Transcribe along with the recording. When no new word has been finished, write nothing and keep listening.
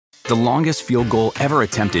The longest field goal ever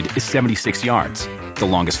attempted is 76 yards. The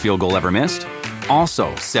longest field goal ever missed?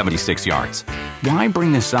 Also 76 yards. Why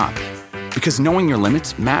bring this up? Because knowing your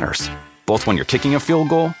limits matters, both when you're kicking a field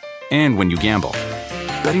goal and when you gamble.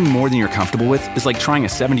 Betting more than you're comfortable with is like trying a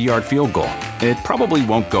 70-yard field goal. It probably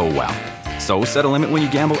won't go well. So set a limit when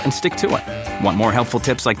you gamble and stick to it. Want more helpful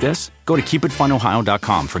tips like this? Go to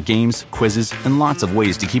keepitfunohio.com for games, quizzes, and lots of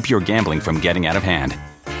ways to keep your gambling from getting out of hand.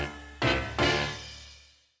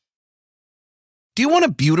 Do you want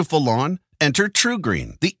a beautiful lawn? Enter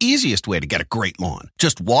TruGreen, the easiest way to get a great lawn.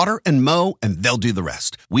 Just water and mow, and they'll do the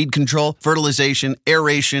rest. Weed control, fertilization,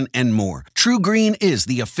 aeration, and more. TruGreen is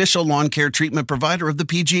the official lawn care treatment provider of the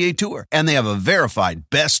PGA Tour, and they have a verified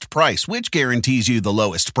best price, which guarantees you the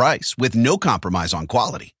lowest price with no compromise on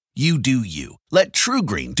quality. You do you. Let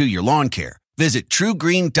TruGreen do your lawn care. Visit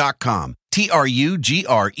TruGreen.com,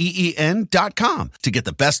 TruGreen.com, to get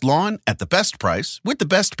the best lawn at the best price with the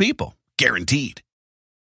best people. Guaranteed.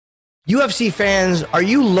 UFC fans, are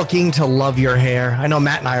you looking to love your hair? I know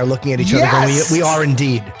Matt and I are looking at each other, but we are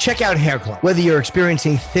indeed. Check out Hair Club. Whether you're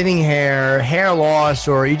experiencing thinning hair loss,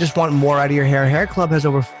 or you just want more out of your hair, Hair Club has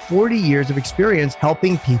over 40 years of experience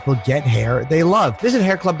helping people get hair they love. Visit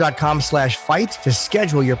hairclub.com/fight to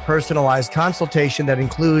schedule your personalized consultation that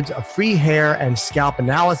includes a free hair and scalp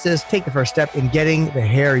analysis. Take the first step in getting the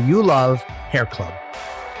hair you love. Hair Club.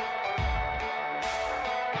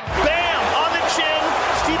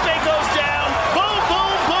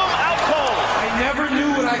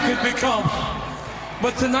 Become.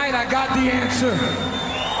 But tonight I got the answer.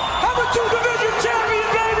 I'm a 2-division champion,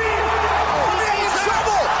 baby! Oh, he's in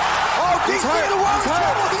trouble! Oh, DC in the world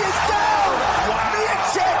trouble! He is down! Wow.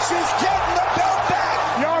 Miocic is getting the belt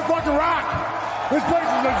back! Y'all fucking rock! This place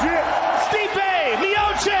is legit! Stipe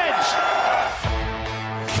Miocic!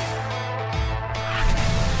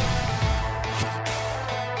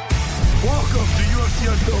 Welcome to UFC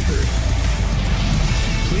Unfiltered.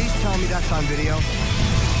 Please tell me that's on video.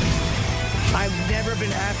 I've never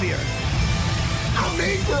been happier. I'm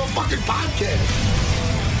made for a fucking podcast.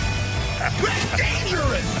 We're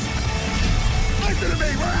dangerous. Listen to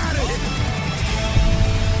me, we're at it.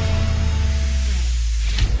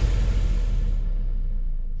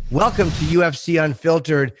 Welcome to UFC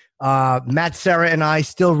Unfiltered. Matt Serra and I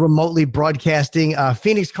still remotely broadcasting.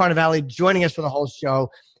 Phoenix Carnivale joining us for the whole show.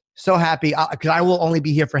 So happy because I will only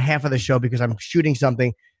be here for half of the show because I'm shooting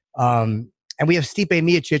something. And we have Stipe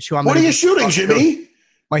Miocic, who I'm. What are you shooting, Jimmy?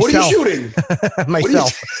 Myself. What are you shooting?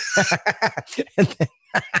 Myself.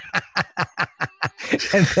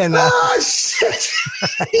 and then shit.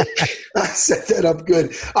 I set that up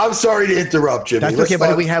good. I'm sorry to interrupt, Jimmy. That's okay,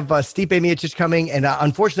 but we have Stipe Miocic coming, and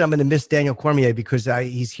unfortunately, I'm going to miss Daniel Cormier because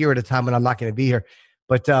he's here at a time when I'm not going to be here.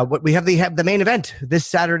 But what we have the main event this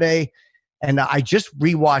Saturday, and I just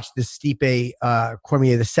rewatched the Stipe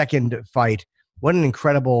Cormier, the second fight. What an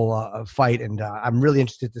incredible fight, and I'm really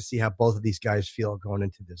interested to see how both of these guys feel going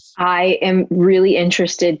into this. I am really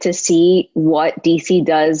interested to see what DC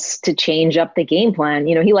does to change up the game plan.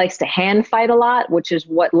 You know, he likes to hand fight a lot, which is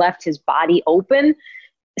what left his body open.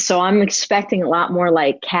 So I'm expecting a lot more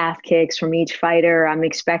like calf kicks from each fighter. I'm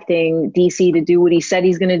expecting DC to do what he said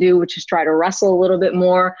he's going to do, which is try to wrestle a little bit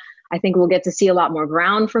more. I think we'll get to see a lot more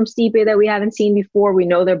ground from Stipe that we haven't seen before. We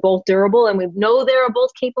know they're both durable, and we know they're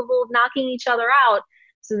both capable of knocking each other out.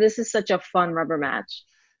 So this is such a fun rubber match.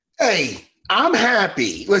 Hey, I'm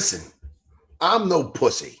happy. Listen, I'm no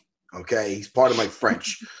pussy, okay? He's part of my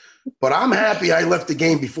French. But I'm happy I left the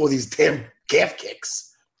game before these damn calf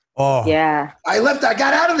kicks. Oh. Yeah. I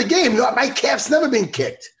got out of the game. My calf's never been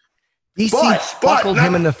kicked. DC buckled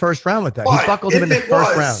him in the first round with that. He buckled him in the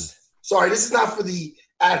first round. Sorry, this is not for the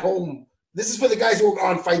at home. This is for the guys who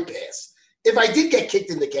are on Fight Pass. If I did get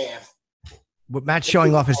kicked in the calf. But Matt's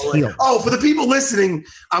showing off his heel. Oh, for the people listening,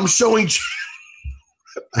 I'm showing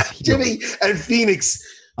Jimmy and Phoenix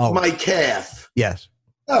my calf. Yes.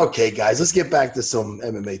 Okay, guys, let's get back to some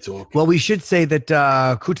MMA talk. Well, we should say that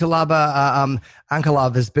Kutalaba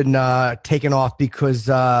Ankalaev has been taken off because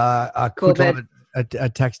Kutalaba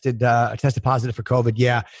tested positive for COVID.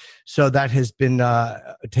 Yeah. So that has been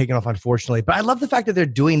taken off, unfortunately. But I love the fact that they're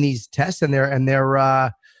doing these tests and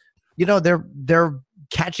they're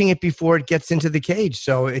catching it before it gets into the cage.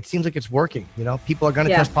 So it seems like it's working. You know, people are going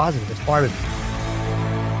to test positive. It's part of it.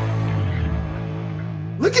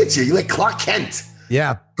 Look at you. You're like Clark Kent.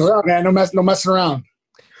 Yeah. Yeah, man. No messing around.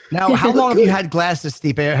 Now, how long have you had glasses,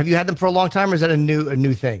 Stipe? Have you had them for a long time, or is that a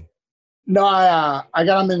new thing? No, I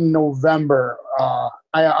got them in November.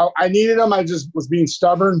 I needed them. I just was being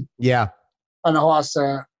stubborn. Yeah. On the horse.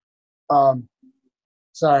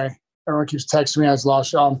 Sorry, everyone keeps texting me. I was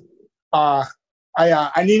lost.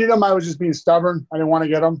 I needed them. I was just being stubborn. I didn't want to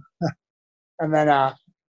get them. and then I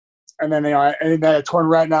had a torn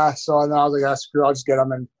retina, so then I was like, screw it, I'll just get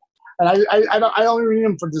them. And I don't really need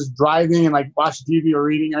them for just driving and like watching TV or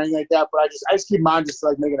reading or anything like that. But I just keep them on just to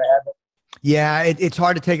like make it a habit. Yeah, it's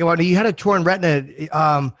hard to take them out. You had a torn retina.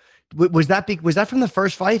 Was that from the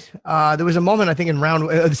first fight? There was a moment I think in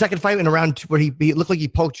the second fight in a round where he looked like he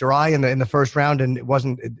poked your eye in the first round, and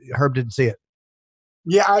Herb didn't see it.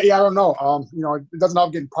 Yeah, I don't know. It doesn't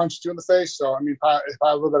help getting punched too in the face. So I mean, probably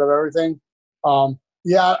a little bit of everything.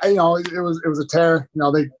 It was a tear.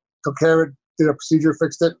 They took care of it, did a procedure,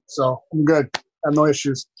 fixed it. So I'm good. I have no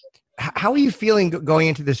issues. How are you feeling going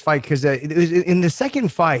into this fight? Because it was in the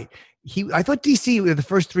second fight. I thought DC with the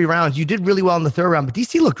first 3 rounds, you did really well in the third round, but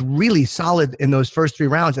DC looked really solid in those first 3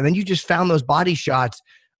 rounds. And then you just found those body shots.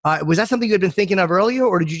 Was that something you had been thinking of earlier,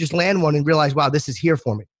 or did you just land one and realize, wow, this is here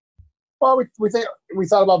for me? Well, we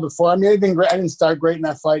thought about it before. I mean, I didn't start great in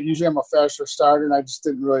that fight. Usually I'm a faster starter, and I just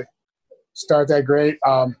didn't really start that great.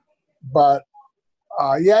 You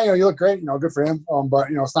look great. Good for him. But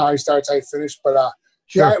it's not how he starts, how he finished. But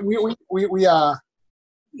sure.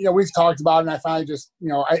 We've talked about it, and I finally just,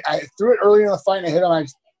 I threw it early in the fight and I hit him,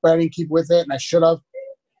 but I didn't keep with it, and I should have.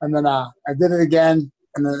 And then I did it again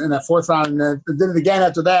in the fourth round, and then I did it again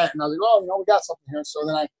after that. And I was like, we got something here. So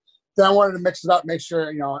then I wanted to mix it up, make sure,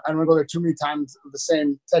 I don't want to go there too many times with the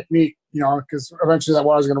same technique, because eventually that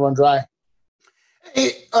water's going to run dry.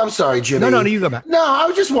 Hey, I'm sorry, Jimmy. No, you go back. No, I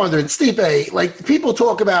was just wondering, Stipe, like people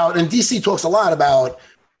talk about, and DC talks a lot about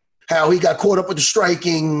how he got caught up with the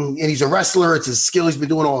striking, and he's a wrestler. It's his skill he's been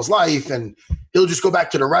doing all his life, and he'll just go back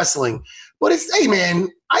to the wrestling. But hey, man,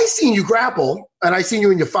 I seen you grapple, and I seen you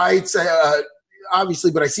in your fights,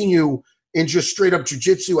 obviously, but I seen you in just straight up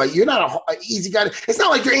jiu-jitsu. You're not an easy guy. It's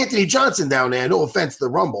not like you're Anthony Johnson down there. No offense to the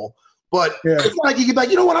Rumble, but It's not like you get back,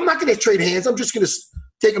 you know what, I'm not going to trade hands. I'm just going to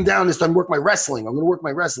take him down this time, work my wrestling. I'm going to work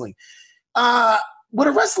my wrestling. With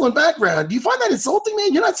a wrestling background, do you find that insulting,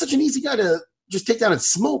 man? You're not such an easy guy to just take down and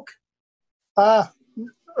smoke.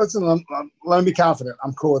 Listen, let me be confident.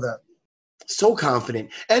 I'm cool with that. So confident.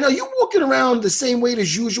 And are you walking around the same weight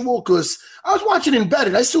as usual? Because I was watching in bed,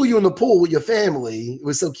 and I saw you in the pool with your family. It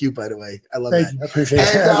was so cute, by the way. I love that. Thank you. I appreciate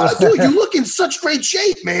it. Dude, you look in such great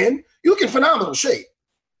shape, man. You look in phenomenal shape.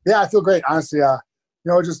 Yeah, I feel great, honestly.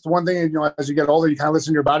 Just one thing, as you get older, you kind of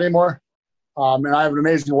listen to your body more. And I have an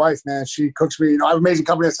amazing wife, man. She cooks me. I have an amazing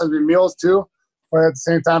company that sends me meals, too. But at the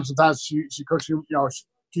same time, sometimes she cooks me, she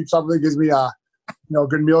keeps up with it, gives me,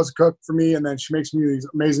 good meals to cook for me. And then she makes me these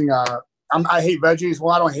amazing I hate veggies.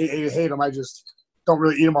 Well, I don't hate them. I just don't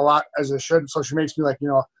really eat them a lot as I should. So she makes me a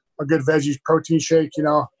good veggies protein shake,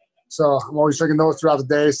 So I'm always drinking those throughout the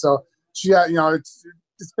day. So she, it's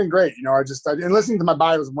been great. And listening to my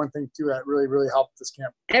body was one thing too that really, really helped this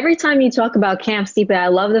camp. Every time you talk about Camp Stipe, I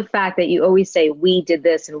love the fact that you always say, we did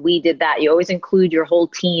this and we did that. You always include your whole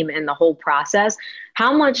team in the whole process.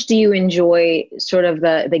 How much do you enjoy sort of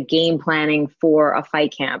the game planning for a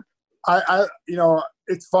fight camp?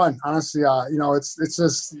 It's fun, honestly. It's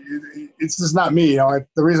just not me. The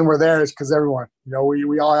reason we're there is because everyone.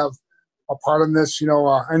 We all have a part in this. I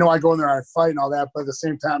know I go in there and I fight and all that, but at the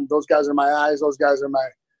same time, those guys are my eyes. Those guys are my,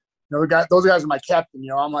 those guys are my captain.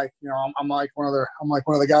 I'm like one of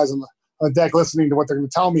the guys on the deck listening to what they're going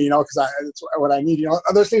to tell me. Because it's what I need.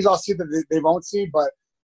 There's things I'll see that they won't see, but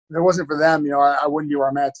if it wasn't for them, I wouldn't be where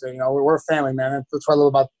I'm at today. We're a family, man. That's what I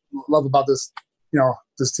love about this,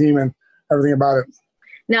 this team and everything about it.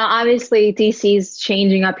 Now, obviously, DC's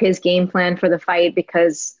changing up his game plan for the fight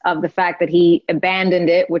because of the fact that he abandoned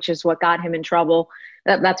it, which is what got him in trouble.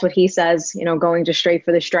 That's what he says, going just straight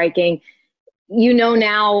for the striking.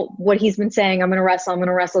 Now what he's been saying, I'm going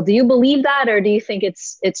to wrestle. Do you believe that, or do you think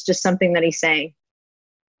it's just something that he's saying?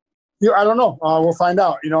 I don't know. We'll find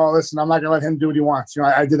out. Listen, I'm not going to let him do what he wants.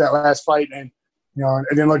 I did that last fight, and, it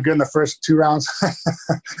didn't look good in the first 2 rounds. I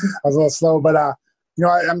was a little slow, but I'm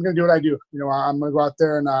going to do what I do. I'm going to go out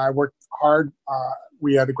there and I worked hard.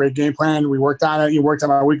 We had a great game plan. We worked on it. He worked on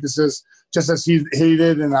my weaknesses just as he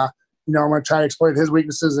did. And, I'm going to try to exploit his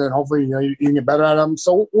weaknesses and hopefully, you can get better at them.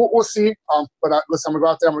 So we'll see. But listen, I'm going to go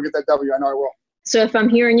out there. I'm going to get that W. I know I will. So if I'm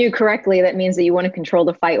hearing you correctly, that means that you want to control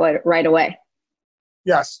the fight right away.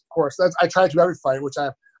 Yes, of course. I try to every fight, which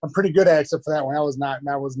I'm pretty good at, except for that one. That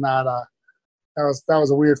was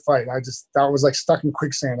a weird fight. That was like stuck in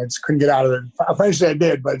quicksand. I just couldn't get out of it. Eventually I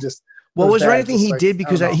did, but just. Well, was there anything he did?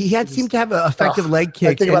 Because he seemed to have an effective leg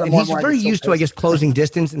kick. And he's very used to, I guess, closing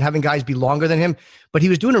distance and having guys be longer than him. But he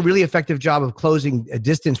was doing a really effective job of closing a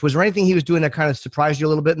distance. Was there anything he was doing that kind of surprised you a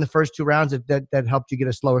little bit in the first 2 rounds that helped you get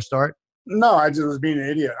a slower start? No, I just was being an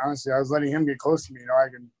idiot. Honestly, I was letting him get close to me.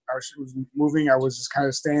 was moving. I was just kind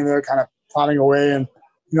of staying there, kind of plodding away. And,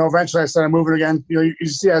 eventually I started moving again. You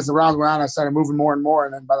see as the rounds went on, I started moving more and more.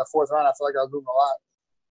 And then by the fourth round, I felt like I was moving a lot.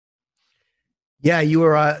 Yeah, you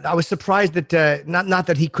were. I was surprised that not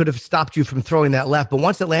that he could have stopped you from throwing that left, but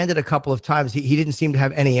once it landed a couple of times, he didn't seem to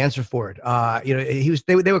have any answer for it.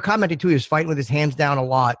 They were commenting too. He was fighting with his hands down a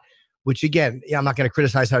lot, which again, I'm not going to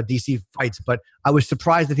criticize how DC fights, but I was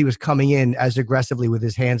surprised that he was coming in as aggressively with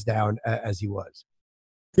his hands down as he was.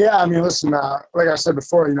 Yeah, I mean, listen, like I said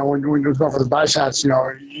before, when you're going for the body shots, you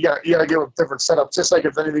got to give a different setup. Just like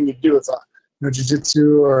if anything you do with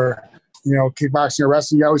jiu-jitsu or kickboxing or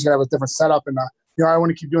wrestling, you always got to have a different setup. And, I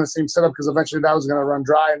want to keep doing the same setup because eventually that was going to run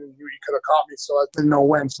dry and you could have caught me. So I didn't know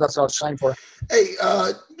when. So that's what I was trying for. Hey,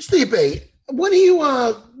 Stipe, when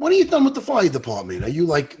are you done with the fight department? Are you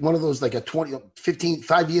like one of those like a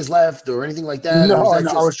 5 years left or anything like that? No, I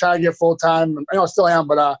was trying to get full time. I still am,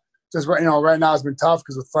 but just right now it's been tough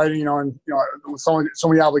because with fighting, and with so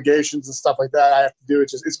many obligations and stuff like that I have to do.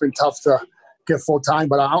 It's been tough to get full time,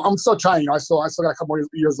 but I'm still trying. I still got a couple more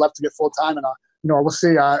years left to get full time, and we'll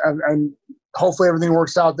see. And hopefully everything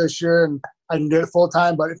works out this year and I can get it full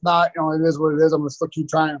time. But if not, it is what it is. I'm gonna still keep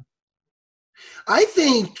trying. I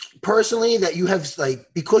think personally that you have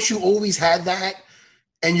because you always had that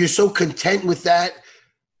and you're so content with that,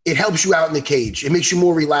 it helps you out in the cage. It makes you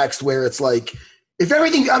more relaxed where it's like, if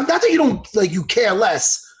everything, not that you don't you care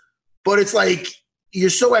less, but it's like you're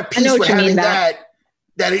so at peace with having that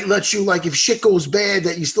it lets you if shit goes bad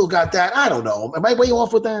that you still got that. I don't know. Am I way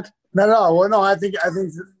off with that? No. Well, no, I think,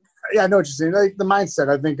 yeah, I know what you're saying. The mindset,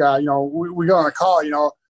 I think, we go on a call,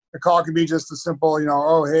 the call could be just a simple,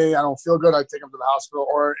 oh, hey, I don't feel good. I take him to the hospital.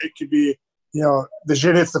 Or it could be, the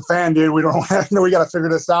shit hits the fan, dude. We don't we got to figure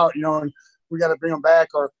this out, and we got to bring him back.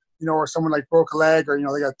 Or, or someone broke a leg or, they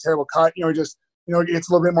got a terrible cut, it's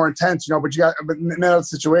a little bit more intense, but in that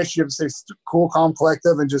situation, you have to stay cool, calm,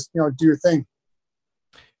 collective, and just, do your thing.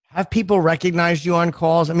 Have people recognized you on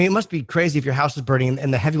calls? I mean, it must be crazy if your house is burning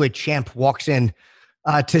and the heavyweight champ walks in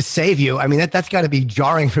to save you. I mean, that's got to be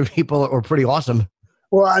jarring for people or pretty awesome.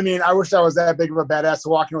 Well, I mean, I wish I was that big of a badass to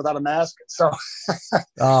walk in without a mask. So.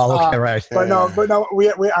 Oh, okay, right. But no, we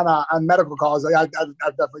on medical calls, I've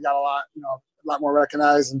definitely got a lot more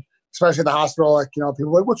recognized, and especially at the hospital,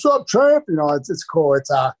 people are "What's up, champ?" It's cool.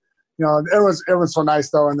 It's everyone's so nice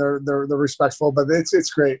though, and they're respectful, but it's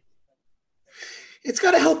great. It's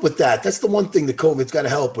got to help with that. That's the one thing the COVID's got to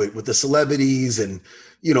help with the celebrities and,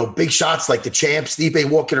 big shots like the champ, Stipe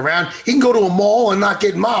walking around. He can go to a mall and not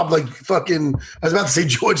get mobbed like fucking, I was about to say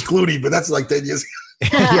George Clooney, but that's 10 years ago.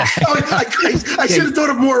 Yeah. I should have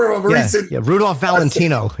thought of more of a recent. Yeah, Rudolph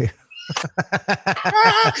Valentino.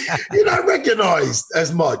 You're not recognized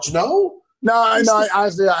as much, no? No,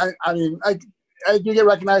 honestly, I mean, I do get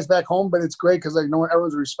recognized back home, but it's great because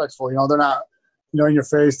everyone's respectful. They're not, in your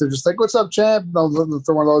face. They're just "What's up, champ?" They'll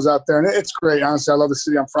throw one of those out there, and it's great. Honestly, I love the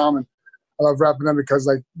city I'm from, and I love repping them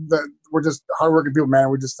because we're just hardworking people, man.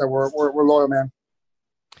 We're loyal, man.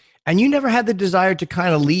 And you never had the desire to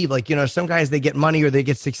kind of leave, some guys, they get money or they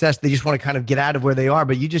get success, they just want to kind of get out of where they are.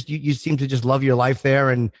 But you seem to just love your life there,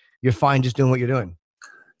 and you're fine just doing what you're doing.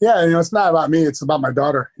 Yeah, it's not about me. It's about my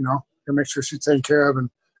daughter. To make sure she's taken care of and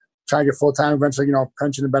try to get full time eventually.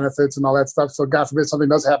 Pension and benefits and all that stuff. So God forbid something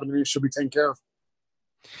does happen to me, she'll be taken care of.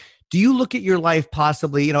 Do you look at your life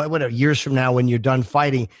possibly, years from now when you're done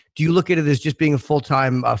fighting, do you look at it as just being a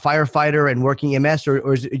full-time firefighter and working MS,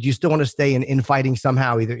 or do you still want to stay in fighting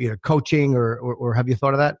somehow, either coaching or have you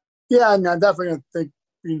thought of that? Yeah, I mean, I'm definitely going to think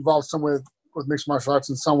be involved somewhere with mixed martial arts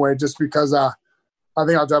in some way, just because I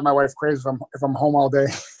think I'll drive my wife crazy if I'm home all day.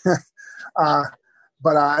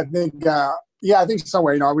 But I think, I think some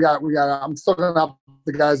way, I'm still going to help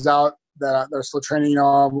the guys out that are still training,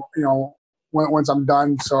 once I'm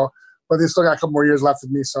done. So, but they still got a couple more years left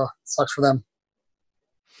with me, so it sucks for them.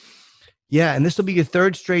 Yeah, and this will be your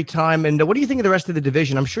third straight time. And what do you think of the rest of the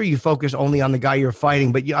division? I'm sure you focus only on the guy you're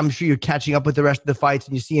fighting, but I'm sure you're catching up with the rest of the fights,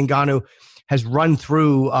 and you see Ngannou has run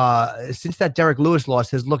through, since that Derek Lewis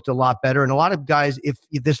loss, has looked a lot better. And a lot of guys, if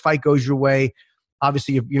this fight goes your way,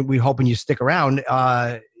 obviously we're hoping you stick around.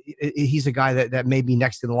 He's a guy that may be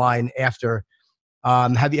next in line after.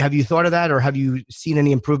 Have you thought of that, or have you seen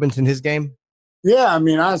any improvements in his game? Yeah, I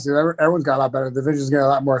mean, honestly, everyone's got a lot better. The division's getting a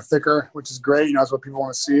lot more thicker, which is great. That's what people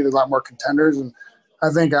want to see. There's a lot more contenders, and I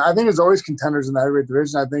think there's always contenders in the heavyweight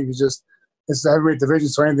division. I think it's the heavyweight division,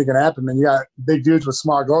 so anything can happen. Man, you got big dudes with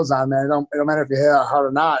small gloves on, man. It don't matter if you hit hard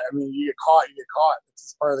or not. I mean, you get caught. It's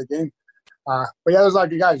just part of the game. But yeah, there's a lot of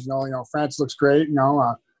good guys. France looks great.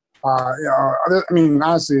 I mean,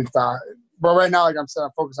 honestly, but right now, like I'm saying,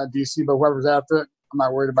 I'm focused on DC. But whoever's after it, I'm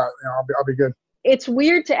not worried about it. I'll be good. it's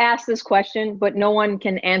weird to ask this question, but no one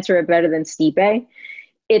can answer it better than Stipe.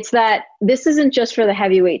 It's that this isn't just for the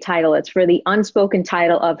heavyweight title. It's for the unspoken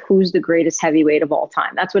title of who's the greatest heavyweight of all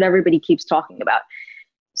time. That's what everybody keeps talking about.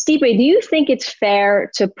 Stipe, do you think it's fair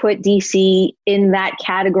to put DC in that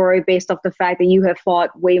category based off the fact that you have fought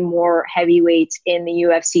way more heavyweights in the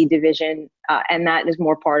UFC division, and that is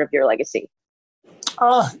more part of your legacy?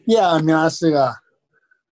 Yeah, I mean, honestly,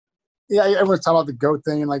 yeah, everyone's talking about the GOAT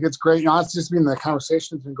thing, and like it's great. You know, honestly, just being in the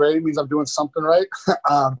conversation has been great. It means I'm doing something right.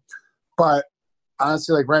 But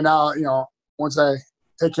honestly, like right now, you know, once I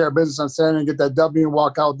take care of business on Saturday and get that W and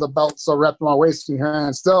walk out with the belt still wrapped in my waist and here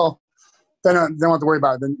and still, then I don't have to worry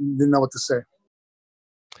about it. Then you didn't know what to say.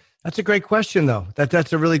 That's a great question, though.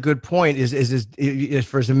 That's a really good point. Is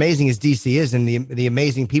for as amazing as DC is and the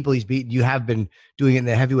amazing people he's beaten, you have been doing it in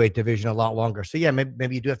the heavyweight division a lot longer. So yeah,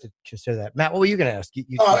 maybe you do have to consider that. Matt, what were you going to ask?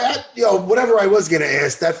 Whatever I was going to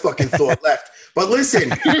ask, that fucking thought left. But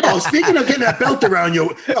listen, speaking of getting that belt around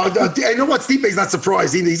you, I know what Stipe's not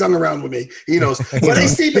surprised. He's hung around with me. He knows. But hey,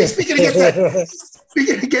 Stipe, speaking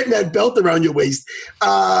of getting that belt around your waist,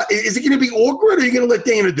 is it going to be awkward, or are you going to let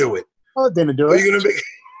Dana do it? I'll let Dana do it. Are you going to be?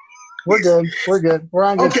 We're good. We're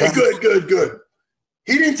on good. Okay, good.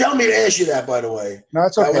 He didn't tell me to ask you that, by the way. No,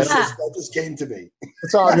 it's okay. That just came to me.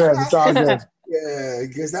 It's all good. Yeah,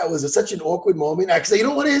 because that was such an awkward moment. Actually, you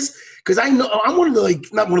know what it is? Because I know I'm one of the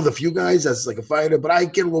not one of the few guys that's like a fighter, but I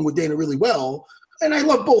get along with Dana really well, and I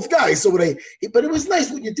love both guys. So but it was nice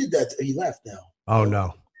when you did that. He left now. Oh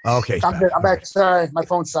no. Okay. I'm back. Sorry, my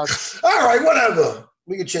phone sucks. All right, whatever.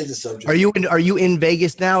 We can change the subject. Are you in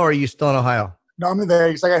Vegas now, or are you still in Ohio? No, I'm in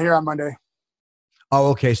Vegas. I got here on Monday. Oh,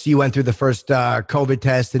 okay. So you went through the first COVID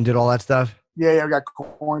test and did all that stuff? Yeah, we got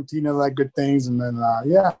quarantine and all that good things. And then,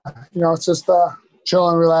 it's just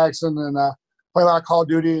chilling, relaxing, and play a lot of Call of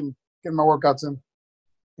Duty and getting my workouts in.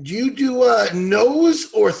 Do you do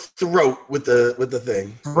nose or throat with the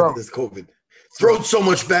thing? Throat. With this COVID. Throat's so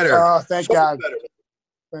much better. Oh, thank God.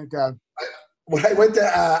 Thank God. When I went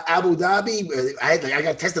to Abu Dhabi, I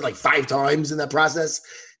got tested like 5 times in that process.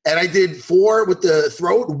 And I did 4 with the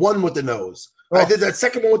throat, 1 with the nose. Oh. I did that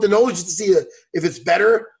second one with the nose just to see if it's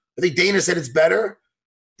better. I think Dana said it's better.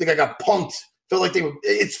 I think I got punked. Felt like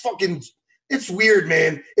it's weird,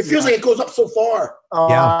 man. It feels like it goes up so far.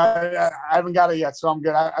 I haven't got it yet, so I'm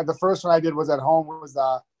good. The first one I did was at home. It was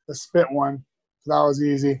the spit one. So that was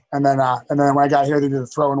easy. And then when I got here, they did the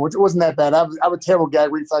throw one, which wasn't that bad. I have a terrible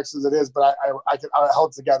gag reflex as it is, but I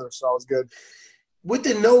held it together, so I was good. With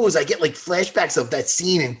the nose, I get like flashbacks of that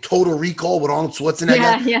scene in Total Recall with Arnold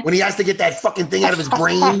Schwarzenegger when he has to get that fucking thing out of his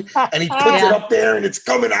brain and he puts it up there and it's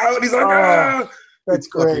coming out. And he's like, That's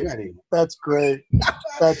great. That's great.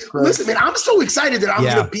 That's great. Listen, man, I'm so excited that I'm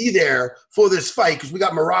going to be there for this fight because we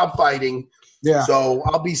got Merab fighting. Yeah. So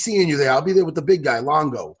I'll be seeing you there. I'll be there with the big guy,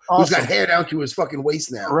 Longo, who's got hair down to his fucking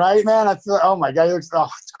waist now. Right, man? I feel. Oh my God, he looks. Oh,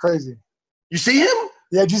 it's crazy. You see him?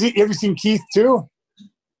 Yeah. You ever seen Keith too?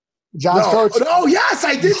 John's coach. Oh yes,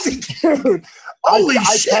 I did see. Dude, holy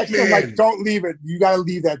shit, man! Him like, don't leave it. You got to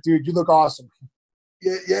leave that, dude. You look awesome.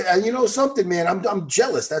 Yeah. And you know something, man? I'm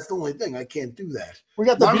jealous. That's the only thing. I can't do that. We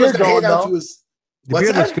got the beard going though. The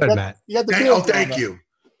beard looks good, Matt. You got the beard. Thank you.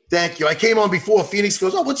 Thank you. I came on before. Phoenix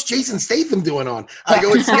goes, what's Jason Statham doing on? I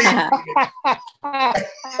go, it's me.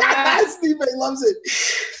 Steve loves it.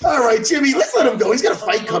 All right, Jimmy, let's let him go. He's got a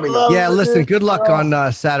fight coming up. Yeah, listen, good luck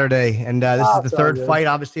on Saturday. And this is the third fight,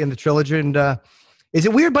 obviously, in the trilogy. And is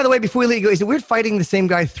it weird, by the way, before we let you go, is it weird fighting the same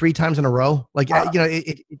guy 3 times in a row? Like, I'll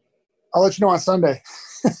let you know on Sunday.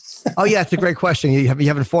 Oh, yeah, it's a great question. You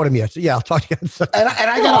haven't fought him yet. So, yeah, I'll talk to you on Sunday. And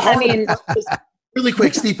I got really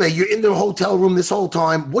quick, Stipe, you're in the hotel room this whole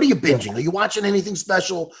time. What are you binging? Are you watching anything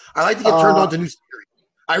special? I like to get turned on to new series.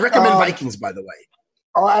 I recommend Vikings, by the way.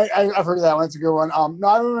 Oh, I've heard of that one. That's a good one. No,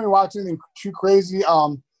 I don't really watch anything too crazy.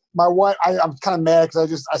 My wife, I'm kind of mad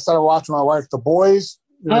because I started watching my wife, The Boys.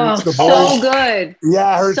 The Boys. So good. Yeah,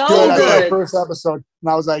 I heard good. I saw the first episode,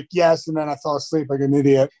 and I was like, yes, and then I fell asleep like an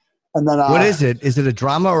idiot. And then what is it? Is it a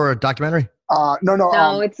drama or a documentary?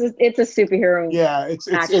 No, it's a superhero. Yeah,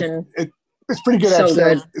 it's action. It's pretty good. So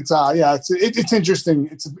good. It's interesting.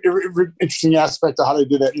 It's an interesting aspect of how they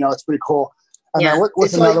did it. You know, it's pretty cool. And then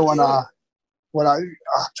what's another one? I'm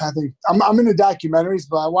trying to think. I'm into documentaries,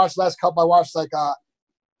 but I watched last couple. I watched like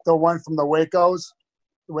the one from the Waco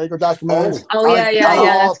documentaries. Oh yeah,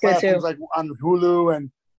 that's good too. Like on Hulu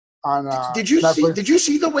and on. Did you Netflix. Did you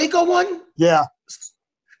see the Waco one? Yeah.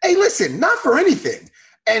 Hey, listen, not for anything,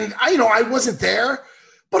 and I wasn't there,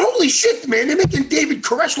 but holy shit, man, they're making David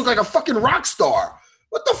Koresh look like a fucking rock star.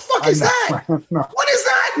 What the fuck is that? No. What is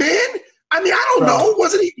that, man? I mean, I don't know.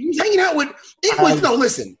 Wasn't he was hanging out with? It was no.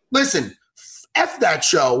 Listen. F that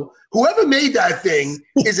show. Whoever made that thing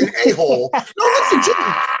is an a-hole. No, listen, Jimmy.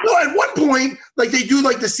 No, at one point, like they do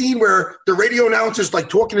like the scene where the radio announcer's like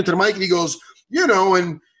talking into the mic and he goes,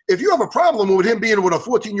 and if you have a problem with him being with a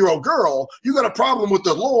 14-year-old girl, you got a problem with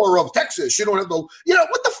the law of Texas. You don't have the,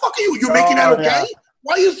 what the fuck are you? You're making that okay? Yeah.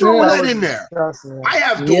 Why are you throwing that in there? I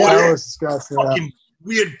have daughters, fucking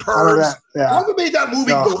weird pervs. Whoever made that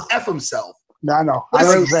movie go F himself. No, I know.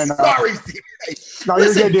 Sorry, Steve. No,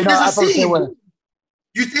 listen, you're good.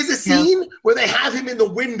 There's a scene where they have him in the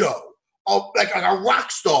window of like a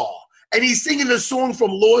rock star, and he's singing a song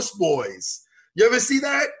from Lost Boys. You ever see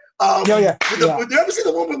that? You ever see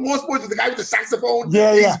the one with Lost Boys with the guy with the saxophone?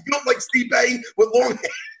 Yeah, He's built like Steve A with long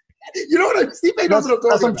hair. You know what Steve A knows what I'm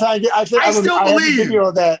talking about. I still believe. I have a video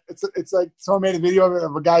of that. It's like someone made a video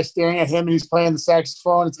of a guy staring at him and he's playing the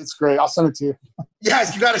saxophone. It's great. I'll send it to you.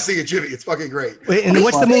 Yes, you got to see it, Jimmy. It's fucking great. Wait, and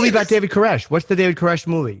what's the movie about David Koresh? What's the David Koresh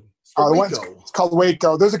movie? It's called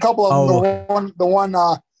Waco. There's a couple of them. The one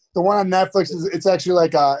on Netflix it's actually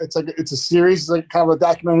like it's a series, like kind of a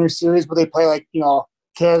documentary series, but they play like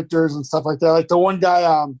characters and stuff like that. Like the one guy,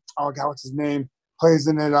 what's his name? Plays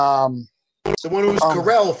in it. The one who was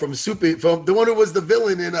Carell from the one who was the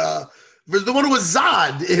villain in the one who was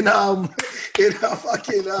Zod in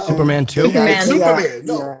fucking Superman 2.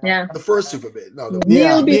 Superman. The first Superman.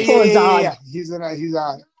 Neil before Zod. Yeah.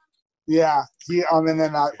 He's and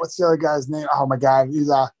then what's the other guy's name? Oh my God, he's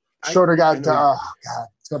a shorter guy. Oh God,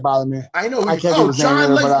 it's gonna bother me. I know. John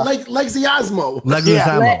Leguizamo.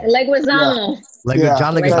 Leguizamo.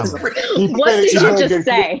 John Leguizamo. What did you just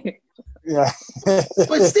say? Yeah.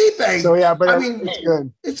 But Steve A. So but I mean, it's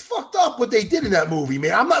good. It's fucked up what they did in that movie,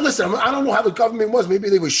 man. I don't know how the government was. Maybe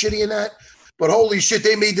they were shitty in that. But holy shit,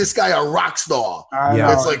 they made this guy a rock star.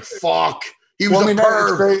 It's like, fuck. He was a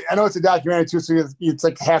perv. I know it's a documentary too, so it's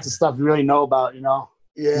like half the stuff you really know about,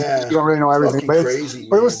 Yeah. You don't really know everything. But crazy,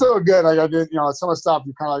 but it was still good. Like I did, some of the stuff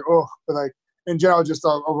you kind of like, but like in general, just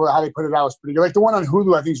over how they put it out was pretty good. Like the one on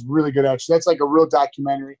Hulu, I think is really good actually. That's like a real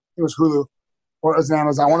documentary. It was Hulu or it was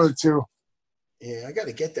Amazon, one of the two. Yeah, I got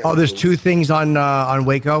to get that. Oh, there's two things on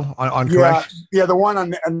Waco on Koresh. Yeah, the one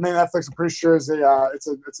on Netflix, I'm pretty sure is it's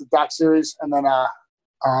a doc series, and then I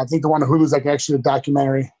think the one on Hulu is like actually a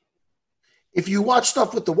documentary. If you watch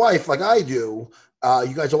stuff with the wife, like I do,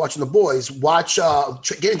 you guys are watching The Boys. Watch,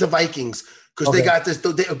 get into Vikings because they got this.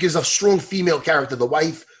 It gives a strong female character. The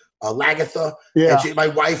wife, Lagatha. Yeah, my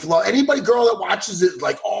wife girl that watches it,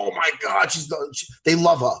 like, oh my God, they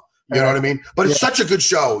love her. You know what I mean? But it's such a good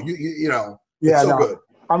show. You know. Yeah, so good.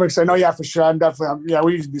 I'm excited. No, yeah, for sure. I'm definitely.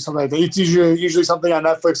 We usually do something like that. It's usually something on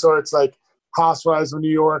Netflix, or it's like Housewives of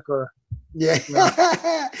New York, or you get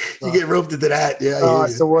roped into that.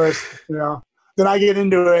 It's the worst. Then I get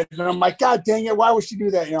into it, and I'm like, God dang it! Why would she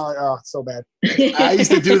do that? Like, oh, it's so bad. I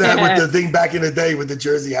used to do that with the thing back in the day with the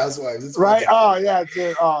Jersey Housewives. It's right? Oh yeah,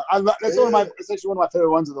 dude. That's it's actually one of my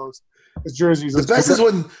favorite ones of those. It's Jerseys. The best is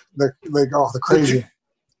when the crazy.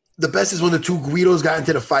 The best is when the two Guidos got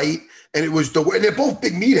into the fight, and it was and they're both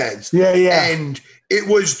big meatheads. Yeah. And it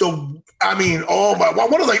was one of them, he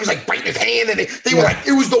was like biting his hand, and they were like,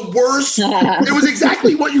 it was the worst. It was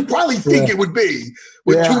exactly what you probably think it would be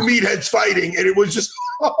with two meatheads fighting, and it was just.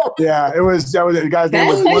 It was the guy's name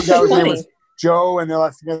was Joe, and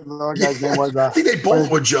I forget the other guy's name was. I think they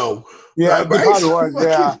both were Joe. Yeah, right? They probably was.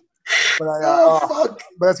 Yeah. But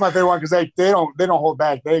but that's my favorite one because they don't hold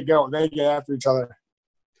back. They get after each other.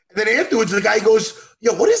 And then afterwards, the guy goes,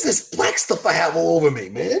 yo, what is this black stuff I have all over me,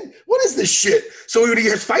 man? What is this shit? So when he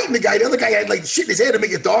was fighting the other guy had like shit in his head to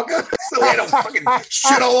make it darker. So he had a fucking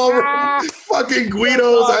shit all over him. Fucking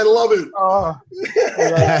Guidos. I love it.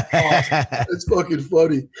 It's fucking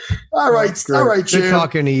funny. All right, Jim. Good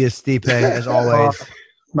talking to you, Stipe, as always.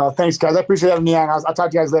 No, thanks, guys. I appreciate having me on. I'll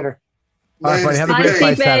talk to you guys later. All right, buddy. Have a great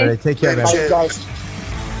fight Saturday. Take care, man. Bye, guys.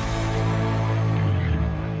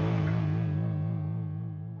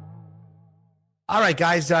 All right,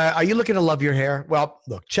 guys, are you looking to love your hair? Well,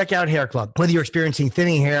 look, check out Hair Club. Whether you're experiencing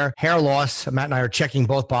thinning hair, hair loss, Matt and I are checking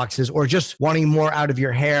both boxes, or just wanting more out of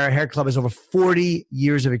your hair, Hair Club has over 40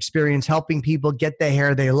 years of experience helping people get the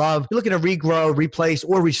hair they love. You're looking to regrow, replace,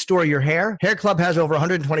 or restore your hair? Hair Club has over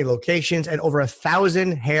 120 locations and over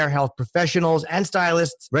 1,000 hair health professionals and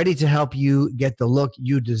stylists ready to help you get the look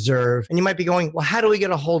you deserve. And you might be going, well, how do we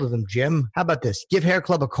get a hold of them, Jim? How about this? Give Hair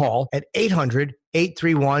Club a call at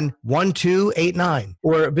 800-831-1289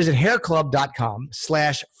 or visit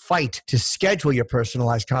hairclub.com/fight to schedule your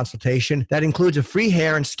personalized consultation. That includes a free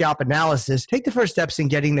hair and scalp analysis. Take the first steps in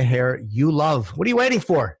getting the hair you love. What are you waiting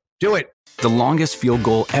for? Do it. The longest field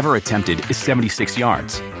goal ever attempted is 76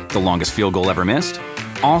 yards. The longest field goal ever missed?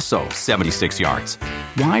 Also 76 yards.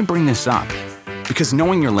 Why bring this up? Because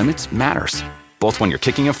knowing your limits matters, both when you're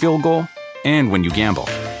kicking a field goal and when you gamble.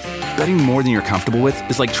 Betting more than you're comfortable with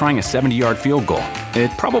is like trying a 70-yard field goal.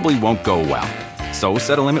 It probably won't go well. So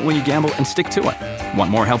set a limit when you gamble and stick to it. Want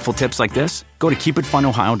more helpful tips like this? Go to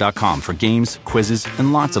keepitfunohio.com for games, quizzes,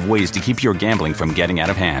 and lots of ways to keep your gambling from getting out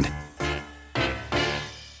of hand.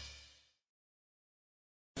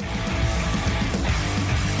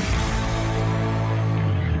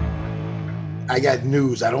 I got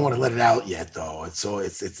news. I don't want to let it out yet, though. It's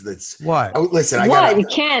what? Listen, You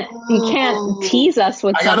can't tease us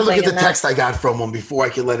with. I got to look at the text I got from him before I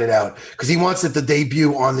can let it out because he wants it to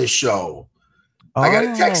debut on this show. Oh. I got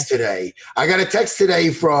a text today.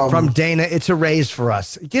 from Dana. It's a raise for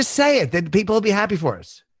us. Just say it. Then people will be happy for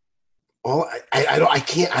us. Oh, I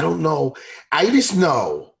don't know. I just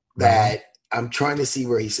know that I'm trying to see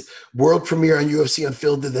where he's world premiere on UFC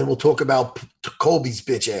Unfiltered. Then we'll talk about Colby's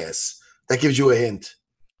bitch ass. That gives you a hint.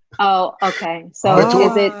 Oh, okay. So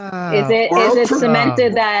is it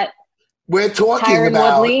cemented that we're talking Tyron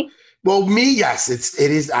about? Woodley? Well, yes, it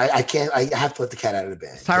is. I can't. I have to let the cat out of the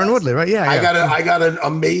bag. Tyron Woodley, right? Yeah. I got an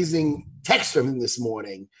amazing text from him this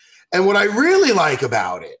morning, and what I really like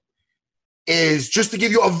about it is just to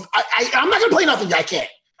give you I'm not going to play nothing. I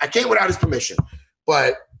can't without his permission.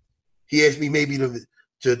 But he asked me maybe to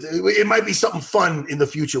it might be something fun in the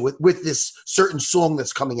future with this certain song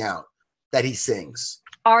that's coming out that he sings.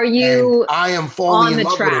 Are you? And I am falling in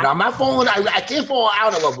love with it. I'm not falling. I can't fall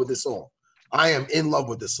out of love with this song. I am in love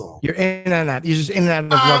with this song. You're in and out. You're just in and out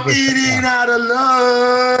of love. I'm in and out of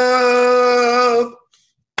love.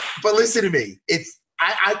 But listen to me.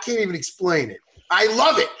 I can't even explain it. I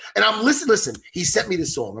love it. And I'm listen. He sent me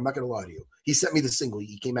this song. I'm not going to lie to you. He sent me the single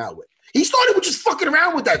he came out with. He started with just fucking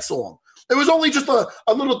around with that song. There was only just a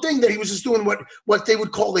little thing that he was just doing what they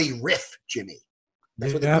would call a riff, Jimmy.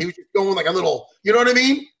 That's what he was just going like a little, you know what I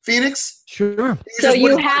mean? Phoenix? Sure. So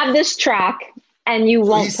you have this track and you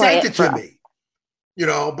won't play it. He sent it to me. You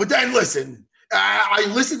know, but then listen, I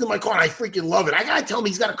listened to my car and I freaking love it. I got to tell him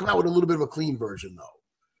he's got to come out with a little bit of a clean version though.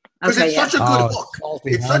 Because it's such a good hook.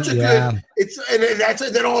 It's such a good,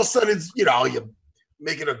 and then all of a sudden it's, you know, you're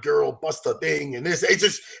making a girl bust a thing and this,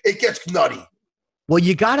 it gets nutty. Well,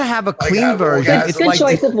 you got to have a clean version. It's good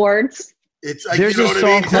choice of words. It's like, there's you know a what song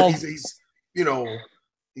I mean? called,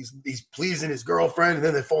 he's pleasing his girlfriend and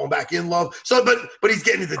then they're falling back in love. So, but he's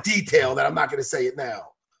getting into detail that I'm not going to say it now.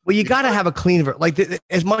 Well, you got to have a clean version. Like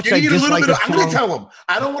as much as I dislike the song. I'm going to tell him.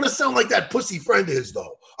 I don't want to sound like that pussy friend is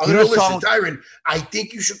though. I'm going to listen, Tyron. I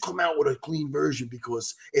think you should come out with a clean version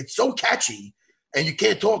because it's so catchy, and you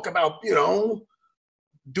can't talk about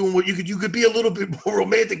doing what you could be a little bit more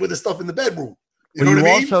romantic with the stuff in the bedroom. You know what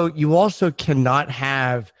I mean? You also cannot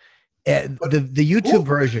have the YouTube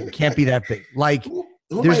version can't be that big. Like who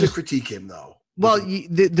might have critique him though? Well,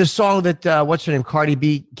 the song that what's her name, Cardi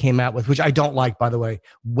B came out with, which I don't like, by the way,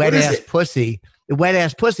 wet ass pussy.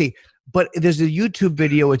 But there's a YouTube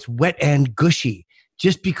video. It's wet and gushy,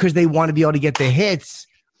 just because they want to be able to get the hits.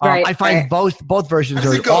 I find both versions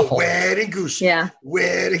are awful. Wet and gushy. Yeah.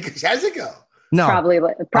 Wet and gushy. How's it go? No,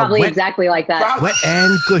 probably exactly like that. Wet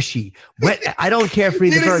and gushy. Wet. I don't care for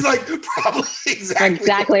either version. Like probably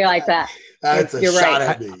exactly like that. That's a shot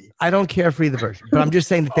at me. I don't care for either version, but I'm just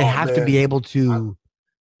saying that they have to be able to,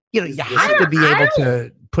 you have to be able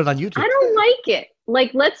to put it on YouTube. I don't like it.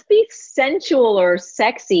 Like, let's be sensual or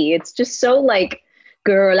sexy. It's just so like,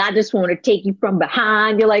 girl, I just want to take you from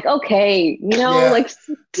behind. You're like, okay, say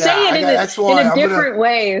it in a different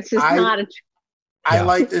way. It's just not a. I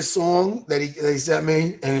like this song that he sent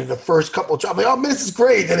me, and in the first couple of I'm like, oh man, this is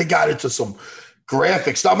great. Then it got into some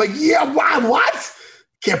graphic stuff. I'm like, yeah, what?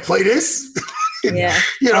 Can't play this. Yeah.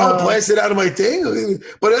 Blast it out of my thing.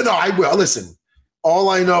 But no, I will. Listen, all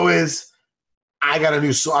I know is I got a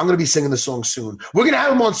new song. I'm going to be singing the song soon. We're going to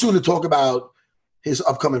have him on soon to talk about his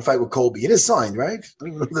upcoming fight with Colby. It is signed, right?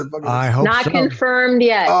 I hope not so. Confirmed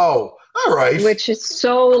yet. Oh, all right. Which is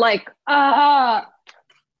so like, no,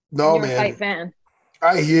 you're man. a fight fan.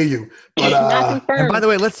 I hear you. But, not confirmed. And by the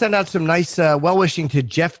way, let's send out some nice well-wishing to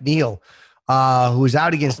Jeff Neal, who's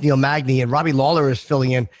out against Neil Magny, and Robbie Lawler is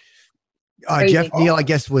filling in. Jeff Neal, I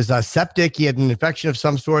guess, was septic. He had an infection of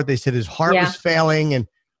some sort. They said his heart was failing, and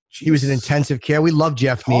he was in intensive care. We love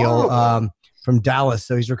Jeff Neal from Dallas,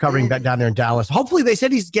 so he's recovering back down there in Dallas. Hopefully, they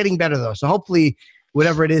said he's getting better, though. So hopefully,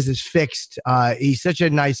 whatever it is fixed. He's such a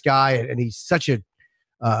nice guy, and he's such an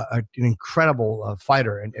incredible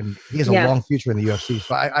fighter, and he has a long future in the UFC.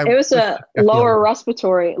 So it was a lower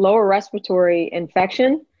respiratory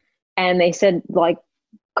infection, and they said like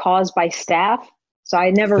caused by staph. So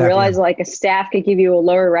I never realized like a staph could give you a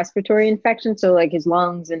lower respiratory infection. So like his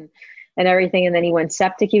lungs and and everything. And then he went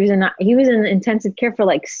septic. He was in intensive care for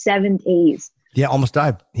like 7 days. Yeah, almost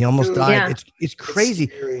died. He almost died. Yeah. It's crazy.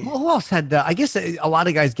 Who else had? I guess a lot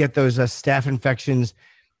of guys get those staph infections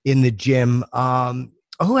in the gym.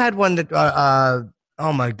 Who had one that?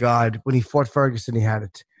 Oh my God! When he fought Ferguson, he had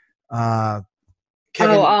it. I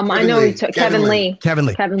know he took Kevin Lee. Kevin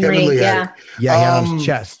Lee. Yeah. Yeah, he had on his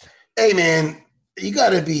chest. Hey man, you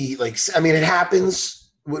got to be like. I mean, it happens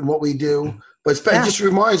with what we do. But it just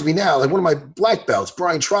reminds me now, like one of my black belts,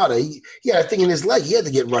 Brian Trotter, he had a thing in his leg. He had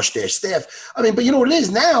to get rushed there, staph. I mean, but you know what it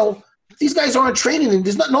is now? These guys aren't training and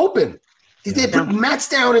there's nothing open. They put mats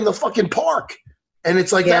down in the fucking park. And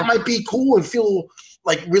it's like, that might be cool and feel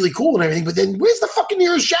like really cool and everything. But then where's the fucking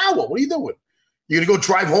nearest shower? What are you doing? You going to go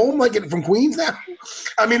drive home like from Queens now?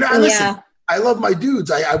 I mean, listen, I love my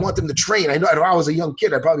dudes. I want them to train. I know if I was a young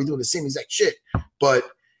kid, I'd probably be doing the same exact shit. But,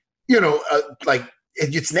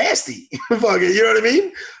 it's nasty. You know what I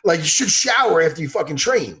mean? Like, you should shower after you fucking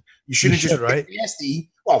train. You shouldn't just get nasty.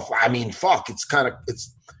 Well, I mean, fuck. It's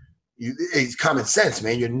common sense,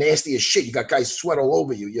 man. You're nasty as shit. You got guys sweat all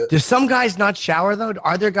over you. Do some guys not shower though?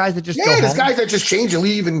 Are there guys that just go there's home? Guys that just change and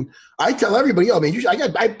leave. And I tell everybody,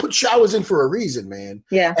 I put showers in for a reason, man.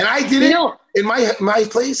 Yeah. And I did it in my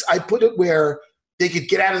place. I put it where they could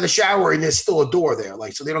get out of the shower and there's still a door there,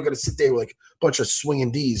 like so they don't got to sit there with like a bunch of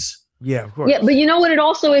swinging D's. Yeah, of course. Yeah, but you know what it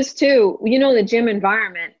also is too? The gym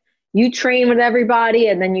environment. You train with everybody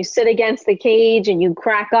and then you sit against the cage and you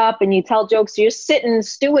crack up and you tell jokes. So you're sitting,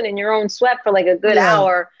 stewing in your own sweat for like a good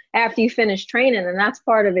hour after you finish training. And that's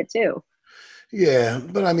part of it too. Yeah,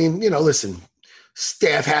 but I mean, listen,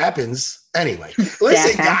 staph happens. Anyway,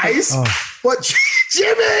 listen, guys. What,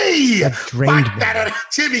 Jimmy?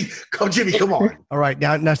 Jimmy, come on. All right,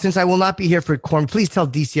 now, since I will not be here for Corm, please tell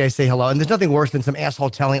DC I say hello. And there's nothing worse than some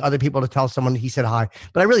asshole telling other people to tell someone he said hi.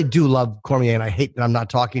 But I really do love Cormier, and I hate that I'm not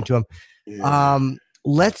talking to him. Yeah.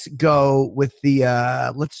 Let's go with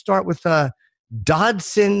let's start with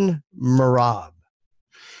Dodson Merab.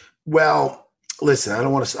 Well, listen, I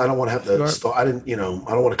don't want to have to start. I don't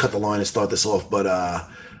want to cut the line and start this off, but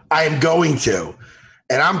I am going to,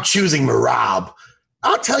 and I'm choosing Merab.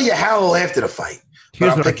 I'll tell you how after the fight, but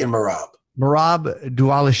I'm picking Merab. Merab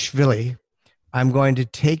Dvalishvili. I'm going to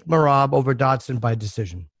take Merab over Dodson by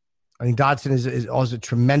decision. I think Dodson is also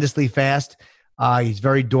tremendously fast. He's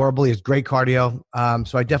very durable. He has great cardio.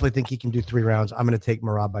 So I definitely think he can do 3 rounds. I'm going to take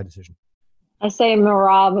Merab by decision. I say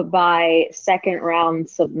Merab by 2nd round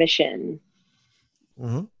submission.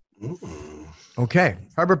 Mm-hmm. Okay.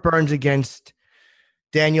 Herbert Burns against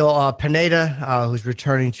Daniel Pineda, who's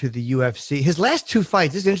returning to the UFC. His last 2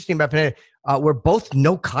 fights, this is interesting about Pineda, were both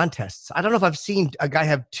no contests. I don't know if I've seen a guy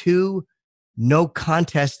have 2 no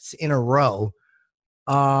contests in a row.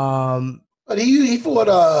 But he fought,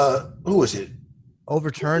 who was it?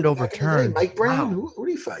 Overturned. Mike Brown? Wow. Who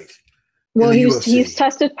did he fight? Well, he's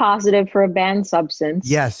tested positive for a banned substance.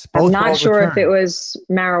 Yes. I'm not sure if it was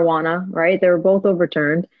marijuana, right? They were both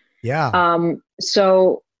overturned. Yeah.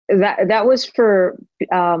 So that was for,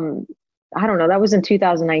 I don't know, that was in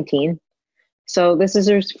 2019. So this is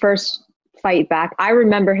his first fight back. I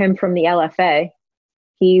remember him from the LFA.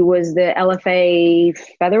 He was the LFA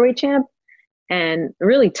featherweight champ and a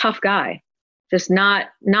really tough guy. Just not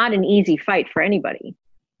an easy fight for anybody.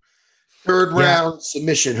 3rd round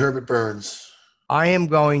submission, Herbert Burns. I am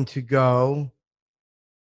going to go.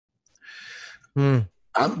 Man,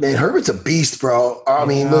 Herbert's a beast, bro. I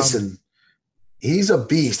mean, listen, he's a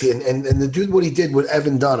beast. And the dude, what he did with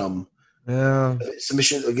Evan Dunham,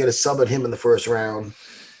 submission, get a sub at him in the 1st round.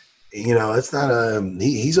 It's not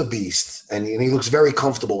he's a beast. And he looks very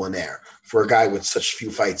comfortable in there for a guy with such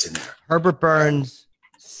few fights in there. Herbert Burns.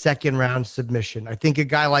 2nd round submission. I think a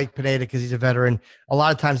guy like Pineda, because he's a veteran, a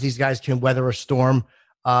lot of times these guys can weather a storm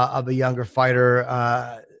of a younger fighter.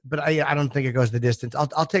 But I don't think it goes the distance.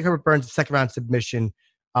 I'll take Herbert Burns 2nd round submission.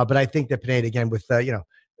 But I think that Pineda, again, with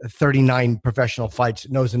 39 professional fights,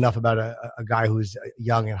 knows enough about a guy who's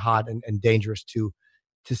young and hot and dangerous to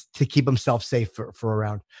keep himself safe for a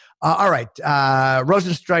round. All right.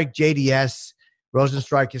 Rosenstrike, JDS.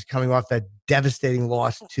 Rosenstrike is coming off that devastating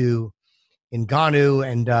loss to Ngannou,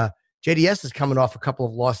 and JDS is coming off a couple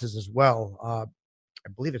of losses as well. I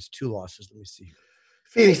believe it's 2 losses. Let me see.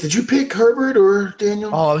 Phoenix, did you pick Herbert or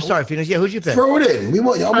Daniel? Oh, I'm sorry, Phoenix. Yeah, who'd you pick? Throw it in. I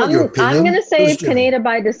want your opinion. I'm going to say Pineda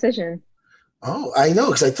by decision. Oh, I know,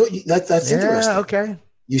 because I thought that's interesting. Okay.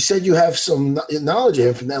 You said you have some knowledge of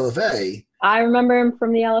him from the LFA. I remember him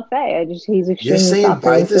from the LFA. He's extremely You're saying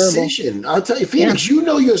by decision. I'll tell you, Phoenix, you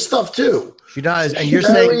know your stuff too. She does, and you're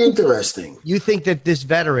saying very interesting. You think that this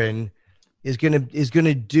veteran is gonna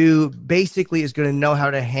know how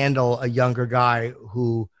to handle a younger guy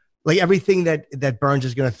who Like everything that Burns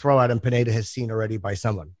is going to throw at him, Pineda has seen already by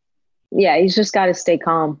someone. Yeah, he's just got to stay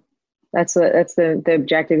calm. That's the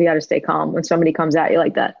objective. You got to stay calm when somebody comes at you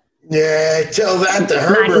like that. Yeah, tell that to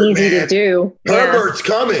Herbert, not easy man. to do. Herbert's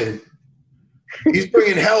coming. He's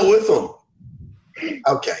bringing hell with him.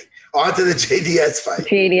 Okay, on to the JDS fight.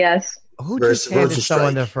 JDS. Who just handed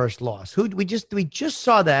someone their first loss? Who we just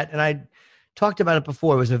saw that, and I talked about it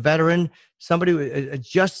before. It was a veteran. Somebody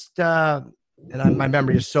and my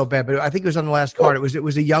memory is so bad, but I think it was on the last card. It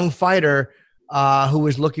was a young fighter who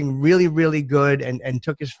was looking really, really good and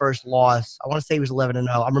took his first loss. I want to say he was 11-0.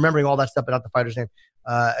 I'm remembering all that stuff, but not the fighter's name,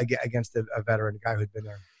 against a veteran, a guy who'd been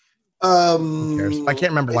there. Who cares? If I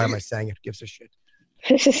can't remember, why am I saying it? Who gives a shit?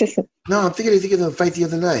 No, I'm thinking of the fight the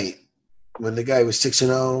other night when the guy was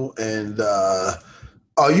 6-0 and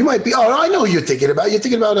you might be. Oh, I know who you're thinking about. You're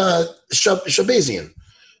thinking about Shabazian.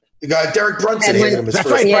 The guy Derek Brunson. That's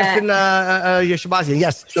right, Brunson Shabazian.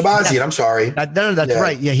 Yes, Shabazian. Yes. I'm sorry. No, that's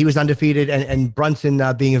right. Yeah, he was undefeated, and Brunson,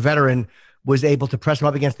 being a veteran, was able to press him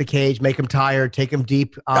up against the cage, make him tired, take him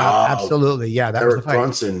deep. Absolutely, yeah. That Derek was the fight.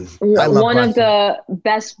 Brunson. One of the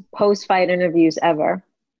best post-fight interviews ever,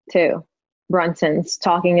 too. Brunson's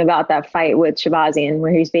talking about that fight with Shabazian,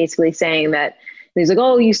 where he's basically saying that he's like,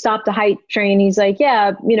 "Oh, you stopped the hype train." He's like,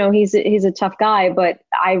 "Yeah, he's a tough guy, but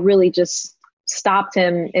I really just stopped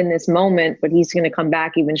him in this moment, but he's going to come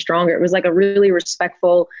back even stronger." It was like a really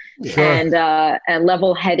respectful and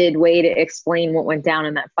level-headed way to explain what went down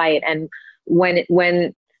in that fight. And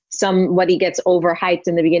when somebody gets overhyped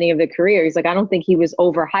in the beginning of their career, he's like, "I don't think he was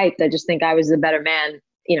overhyped. I just think I was the better man,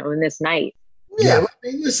 in this night." Yeah.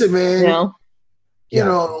 Listen, man.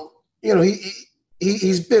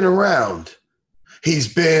 He's been around. He's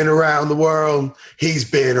been around the world. He's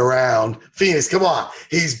been around. Phoenix, come on.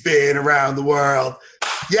 He's been around the world.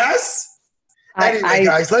 Yes? Anyway,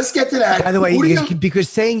 guys, let's get to that. By the way, because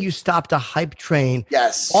saying you stopped a hype train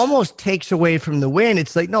almost takes away from the win.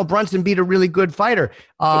 It's like, no, Brunson beat a really good fighter.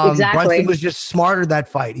 Exactly. Brunson was just smarter that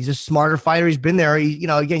fight. He's a smarter fighter. He's been there.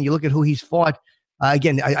 Again, you look at who he's fought.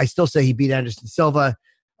 Again, I still say he beat Anderson Silva.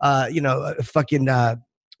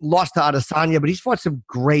 Lost to Adesanya, but he's fought some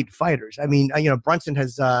great fighters. I mean, Brunson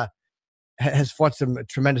has fought some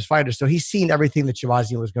tremendous fighters, so he's seen everything that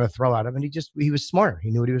Shabazian was going to throw at him, and he was smarter. He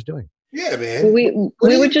knew what he was doing. Yeah, man. We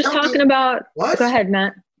were just talking about. What? Go ahead,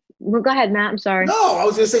 Matt. Well, go ahead, Matt. I'm sorry. No, I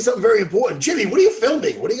was going to say something very important. Jimmy, what are you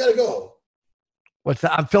filming? What do you got to go? What's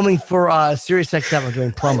that? I'm filming for SiriusXM. I'm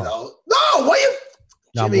doing promo. No, why you?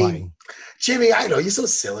 No, Jimmy, I'm lying. Jimmy, I know you're so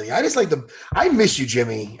silly. I just I miss you,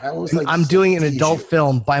 Jimmy. I'm doing an adult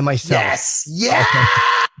film by myself. Yes.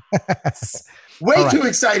 Way too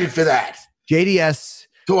excited for that. JDS.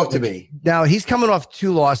 Talk to me. Now, he's coming off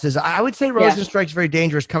 2 losses. I would say Rosenstrike's very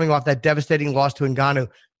dangerous coming off that devastating loss to Ngannou.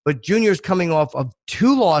 But Junior's coming off of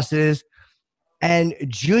 2 losses. And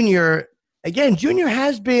Junior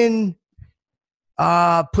has been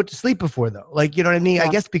put to sleep before, though. Like, you know what I mean? Yeah. I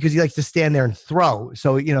guess because he likes to stand there and throw.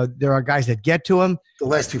 So, there are guys that get to him. The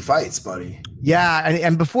last 2 fights, buddy. Yeah,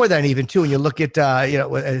 and before that even, too, when you look at,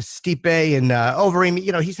 Stipe and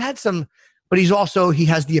Overeem, he's had some, but he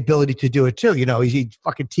has the ability to do it, too. He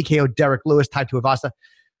fucking TKO Derek Lewis, tied to Avasa.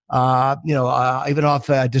 Even off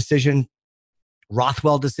a decision,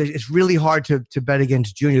 Rothwell decision. It's really hard to bet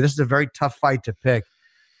against Junior. This is a very tough fight to pick.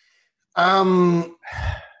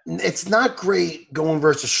 It's not great going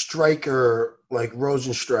versus a striker like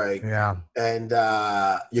Rosenstrike. Yeah. And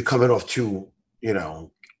you're coming off 2,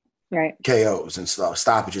 right, KOs and stuff,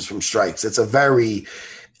 stoppages from strikes. It's a very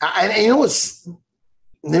and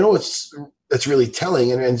it's really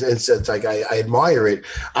telling, and it's like I admire it.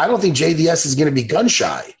 I don't think JDS is going to be gun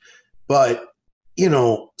shy, but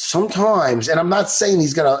sometimes, and I'm not saying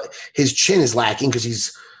his chin is lacking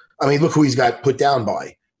because look who he's got put down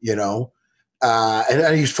by,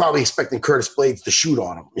 and he's probably expecting Curtis Blades to shoot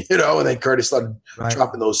on him, and then Curtis started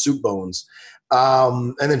dropping those soup bones.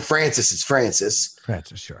 And then Francis is Francis.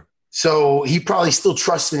 Francis, sure. So he probably still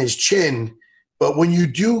trusts in his chin, but when you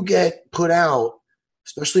do get put out,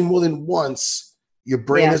 especially more than once, your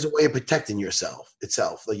brain has a way of protecting itself,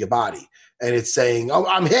 like your body. And it's saying, "Oh,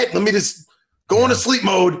 I'm hit. Let me just go into sleep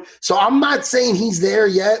mode." So I'm not saying he's there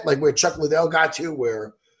yet, like where Chuck Liddell got to,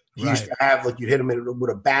 where he used to have, like, you'd hit him with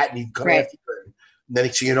a bat and he'd come after you. And then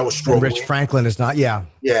a strong Rich wind. Franklin is not, Yeah.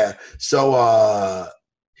 So, I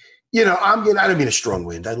don't mean a strong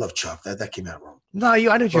wind. I love Chuck. That came out wrong. No, I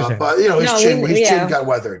know what you're saying. But, his chin got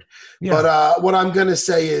weathered. Yeah. But what I'm going to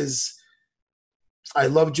say is I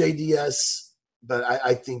love JDS, but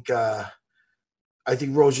I think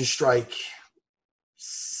Rosenstrike,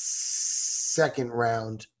 2nd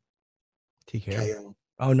round TKO.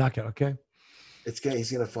 Oh, knockout. Okay.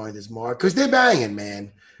 He's gonna find his mark because they're banging,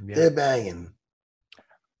 man. Yeah. They're banging.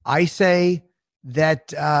 I say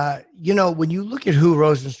that when you look at who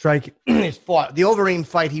Rozenstruik has fought, the Overeem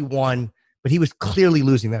fight he won, but he was clearly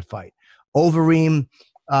losing that fight. Overeem,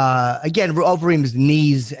 again, Overeem's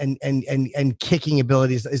knees and kicking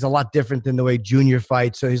abilities is a lot different than the way Junior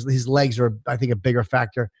fights. So his legs are, I think, a bigger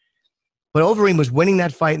factor. But Overeem was winning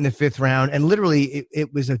that fight in the 5th round, and literally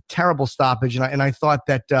it was a terrible stoppage. And I thought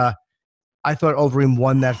that Overeem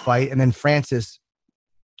won that fight, and then Francis.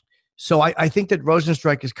 So I think that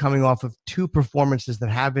Rozenstruik is coming off of 2 performances that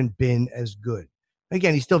haven't been as good.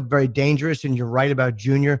 Again, he's still very dangerous, and you're right about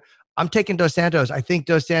Junior. I'm taking Dos Santos. I think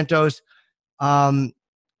Dos Santos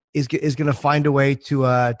is going to find a way to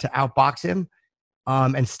outbox him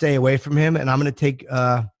and stay away from him. And I'm going to take.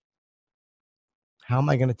 How am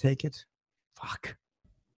I going to take it? Fuck.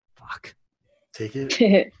 Take it.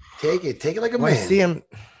 Take it like a man. I see him.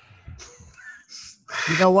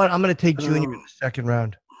 You know what? I'm going to take Junior in the 2nd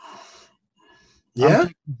round. Yeah,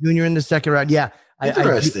 Junior in the 2nd round. Yeah,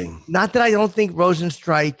 interesting. Not that I don't think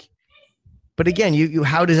Rozenstruik, but again, you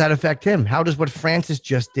how does that affect him? How does what Francis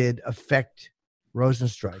just did affect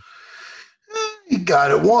Rozenstruik? He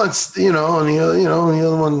got it once, and the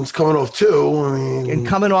other one's coming off 2. I mean, and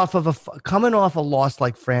coming off a loss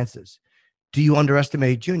like Francis, do you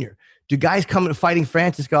underestimate Junior? Do guys fighting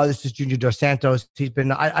Francis go, this is Junior Dos Santos? He's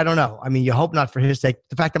been, I don't know. I mean, you hope not for his sake.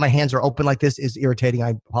 The fact that my hands are open like this is irritating. I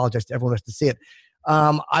apologize to everyone who has to see it.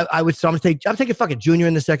 I'm taking fucking Junior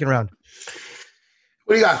in the 2nd round.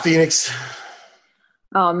 What do you got, Phoenix?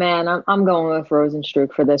 Oh man, I'm going with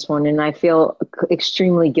Rozenstruik for this one, and I feel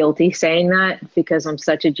extremely guilty saying that because I'm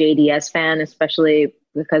such a JDS fan, especially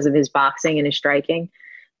because of his boxing and his striking.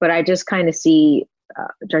 But I just kind of see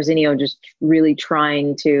Jairzinho just really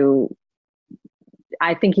trying to.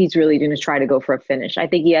 I think he's really going to try to go for a finish. I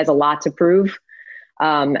think he has a lot to prove,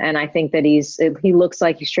 and I think that he looks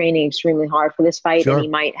like he's training extremely hard for this fight, Sure. And he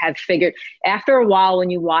might have figured after a while when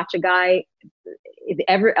you watch a guy.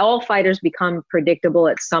 All fighters become predictable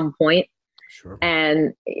at some point. Sure.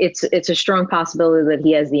 And it's a strong possibility that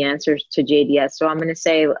he has the answers to JDS. So I'm going to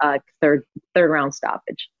say third round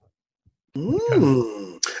stoppage.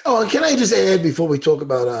 Oh, and can I just add before we talk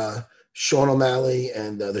about Sean O'Malley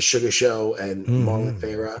and the Sugar Show and Marlon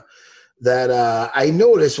Vera that I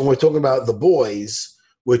noticed when we're talking about the boys,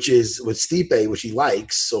 which is with Stipe, which he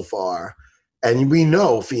likes so far. And we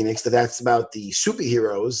know, Phoenix, that's about the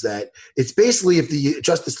superheroes, that it's basically if the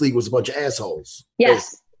Justice League was a bunch of assholes.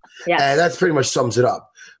 Yes. Yes. And that's pretty much sums it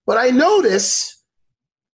up. But I notice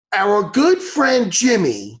our good friend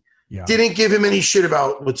Jimmy didn't give him any shit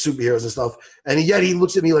about with superheroes and stuff. And yet he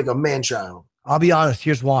looks at me like a man-child. I'll be honest.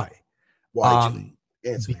 Here's why. Why,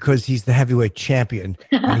 because he's the heavyweight champion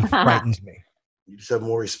and he frightens me. You just have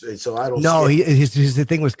more respect. So I don't No, his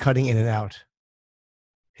thing was cutting in and out.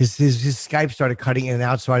 His Skype started cutting in and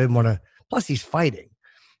out, so I didn't want to. Plus, he's fighting.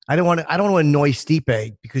 I don't want to annoy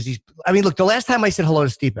Stipe because look, the last time I said hello to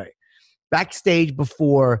Stipe, backstage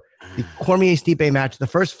before the Cormier-Stipe match, the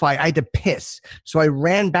first fight, I had to piss, so I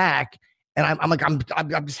ran back, and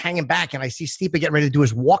I'm just hanging back, and I see Stipe getting ready to do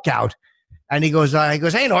his walkout, and he goes,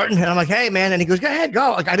 hey Norton, and I'm like, hey man, and he goes, go ahead,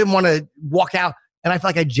 go. Like I didn't want to walk out, and I feel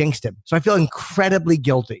like I jinxed him, so I feel incredibly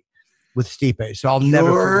guilty with Stipe, so I'll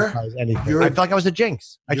never criticize anything. I feel like I was a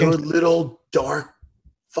jinx. Your little dark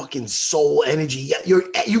fucking soul energy.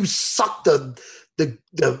 You suck the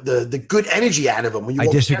good energy out of him when you. I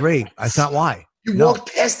disagree. That's not why. You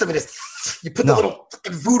walk past him and you put the little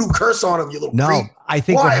voodoo curse on him. You little creep. I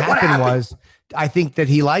think what happened was I think that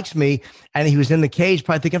he likes me, and he was in the cage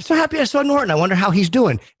probably thinking, I'm so happy I saw Norton. I wonder how he's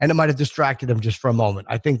doing, and it might have distracted him just for a moment.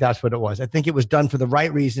 I think that's what it was. I think it was done for the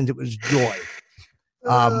right reasons. It was joy.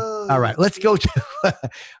 All right, let's go to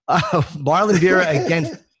Marlon Vera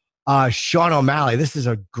against Sean O'Malley. This is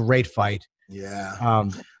a great fight. Yeah.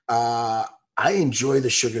 I enjoy the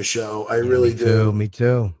Sugar Show. I really do. Me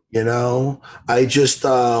too. I just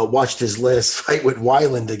watched his last fight with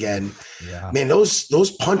Weiland again. Yeah. Man,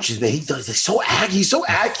 those punches, man, he's so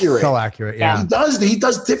accurate. So accurate, yeah. He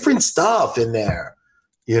does different stuff in there,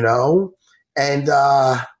 And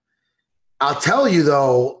I'll tell you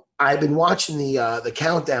though, I've been watching the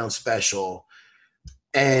Countdown special,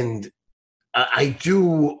 and I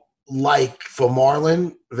do like, for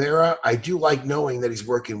Marlon Vera, I do like knowing that he's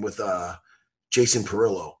working with Jason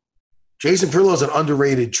Perillo. Jason Perillo is an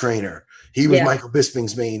underrated trainer. He was Michael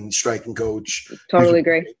Bisping's main striking coach. Totally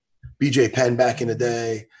agree. BJ Penn back in the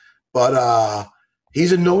day. But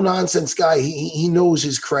he's a no-nonsense guy. He knows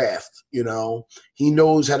his craft, He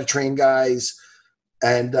knows how to train guys.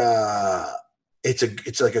 And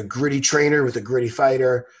it's like a gritty trainer with a gritty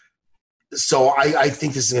fighter. So I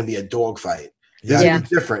think this is going to be a dogfight. This is going to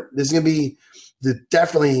be different. This is going to be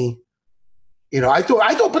definitely, I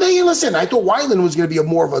thought, but hey, listen, I thought Wineland was going to be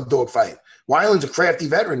more of a dogfight. Wineland's a crafty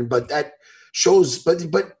veteran, but that shows,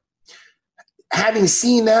 but having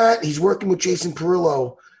seen that, he's working with Jason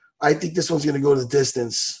Perillo. I think this one's going to go to the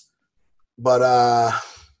distance, but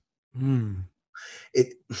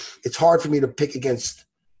it's hard for me to pick against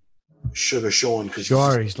Sugar Sean because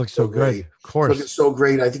he's looked so good. Of course, he's looking so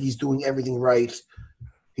great. I think he's doing everything right.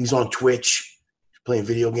 He's on Twitch, playing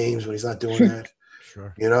video games when he's not doing that.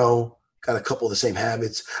 Sure, got a couple of the same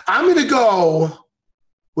habits. I'm going to go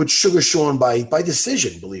with Sugar Sean by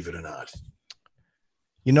decision. Believe it or not.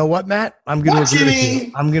 You know what, Matt? I'm going to agree with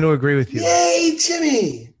you. I'm going to agree with you. Yay,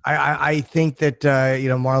 Jimmy! I think that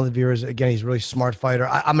Marlon Vera is, again, he's a really smart fighter.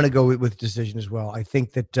 I'm going to go with decision as well. I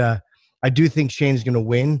think that I do think Shane's going to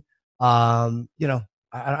win. I don't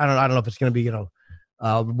know if it's going to be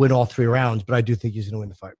win all 3 rounds, but I do think he's going to win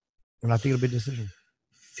the fight, and I think it'll be a decision.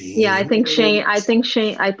 Yeah, I think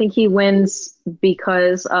he wins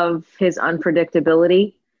because of his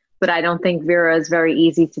unpredictability, but I don't think Vera is very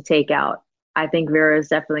easy to take out. I think Vera is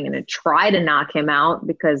definitely going to try to knock him out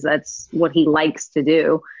because that's what he likes to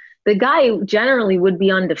do. The guy generally would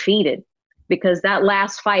be undefeated because that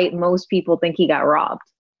last fight, most people think he got robbed.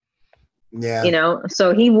 Yeah.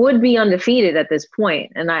 So he would be undefeated at this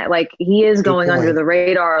point. And he is going under the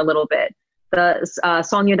radar a little bit. The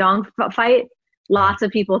Song Yadong fight, lots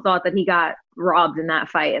of people thought that he got robbed in that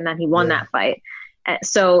fight and then he won that fight.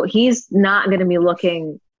 So he's not going to be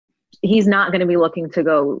looking to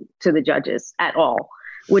go to the judges at all,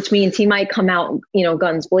 which means he might come out,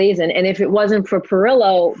 guns blazing. And if it wasn't for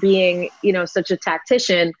Perillo being, such a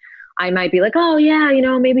tactician, I might be like, oh yeah,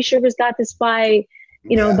 maybe Sugar's got this by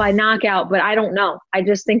knockout, but I don't know. I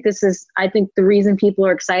just think I think the reason people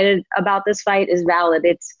are excited about this fight is valid.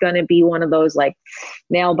 It's going to be one of those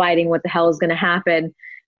nail biting, what the hell is going to happen?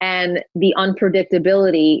 And the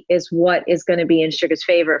unpredictability is what is going to be in Sugar's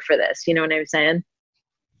favor for this. You know what I'm saying?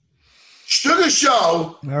 Sugar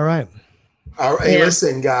Show. All right. Hey,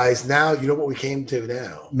 listen, guys. Now you know what we came to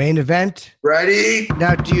now. Main event. Ready?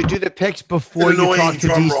 Now, do you do the picks before you talk to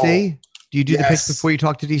DC? Roll. Do you do the picks before you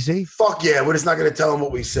talk to DC? Fuck yeah. We're just not going to tell him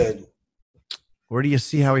what we said. Where do you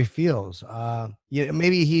see how he feels?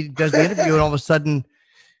 Maybe he does the interview and all of a sudden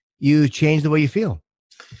you change the way you feel.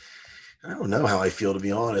 I don't know how I feel, to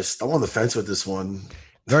be honest. I'm on the fence with this one.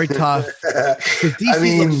 Very tough. Because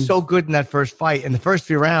DC looked so good in that first fight. In the first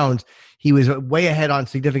 3 rounds, he was way ahead on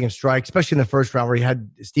significant strikes, especially in the first round where he had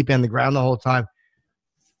Stipe on the ground the whole time.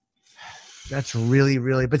 That's really,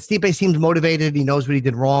 really. But Stipe seems motivated. He knows what he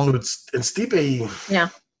did wrong. And Stipe. Yeah.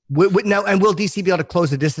 Now, and will DC be able to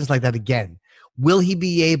close the distance like that again? Will he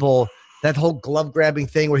be able, that whole glove grabbing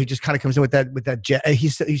thing where he just kind of comes in with that jet?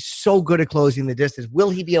 He's so good at closing the distance.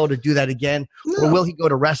 Will he be able to do that again? No. Or will he go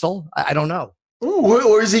to wrestle? I don't know.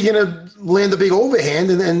 Or is he going to land a big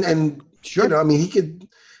overhand and sure. He could.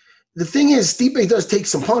 The thing is, Stipe does take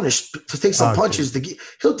some punches.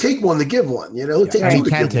 He'll take one to give one. He'll take 2 to give one. He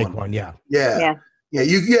can take one. Yeah.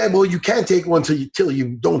 You can take one till you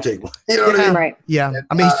don't take one. You know what I mean? Right. Yeah.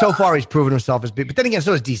 So far he's proven himself as big, but then again,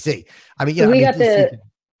 so is DC. We got DC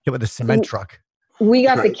hit with a cement truck. We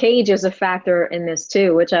got the cage as a factor in this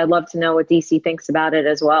too, which I'd love to know what DC thinks about it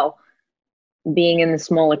as well. Being in the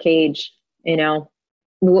smaller cage,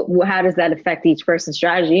 how does that affect each person's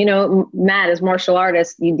strategy? Matt, as martial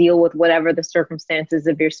artist, you deal with whatever the circumstances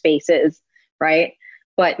of your space is, right?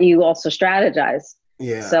 But you also strategize.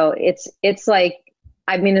 Yeah. So it's it's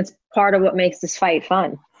part of what makes this fight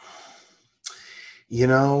fun.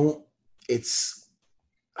 It's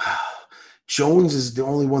Jones is the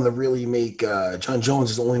only one that really make John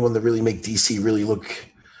Jones is the only one that really make DC really look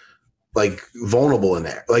vulnerable in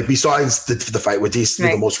there. Besides the fight with DC,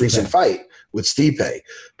 right. The most recent fight with Stipe.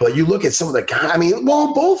 But you look at some of the guys,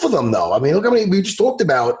 both of them though. Look how many we just talked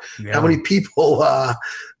about how many people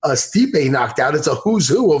Stipe knocked out. It's a who's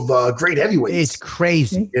who of great heavyweights. It's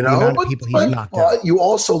crazy. But people he's knocked out. You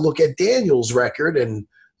also look at Daniel's record and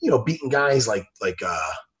beating guys like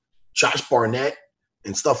Josh Barnett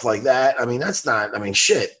and stuff like that. That's not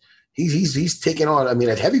shit. He's taking on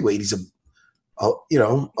at heavyweight he's he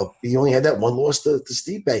only had that one loss to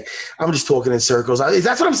Stipe. I'm just talking in circles.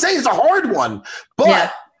 That's what I'm saying. It's a hard one.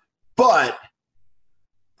 But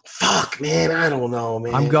fuck, man, I don't know,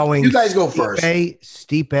 man. I'm going. You guys go first.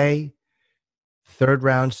 Stipe, 3rd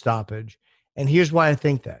round stoppage. And here's why I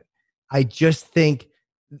think that. I just think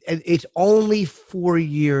it's only 4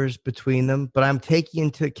 years between them, but I'm taking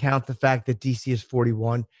into account the fact that DC is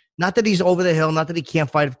 41. Not that he's over the hill, not that he can't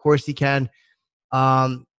fight. Of course he can.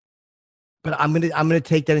 But I'm gonna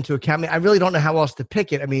take that into account. I mean, I really don't know how else to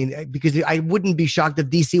pick it. I mean, because I wouldn't be shocked if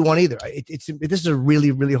DC won either. This is a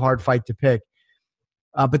really, really hard fight to pick.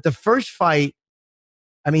 But the first fight,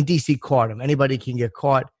 I mean, DC caught him. Anybody can get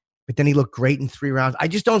caught, but then he looked great in 3 rounds. I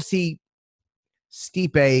just don't see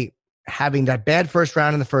Stipe having that bad first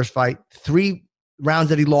round in the first fight, 3 rounds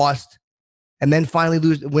that he lost, and then finally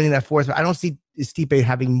winning that 4th. I don't see Stipe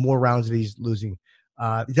having more rounds that he's losing.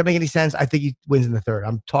 Does that make any sense? I think he wins in the 3rd.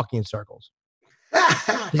 I'm talking in circles.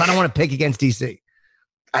 I don't want to pick against DC.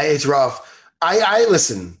 It's rough. I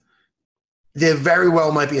listen. There very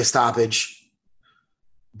well might be a stoppage,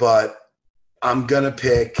 but I'm gonna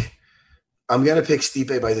pick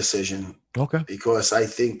Stipe by decision. Okay. Because I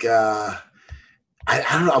think I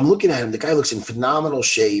don't know. I'm looking at him. The guy looks in phenomenal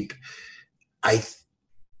shape.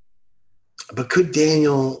 But could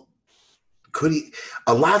Daniel? Could he?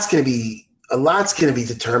 A lot's gonna be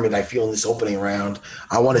determined. I feel in this opening round.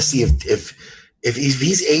 I want to see if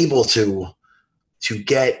he's able to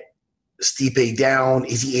get Stipe down.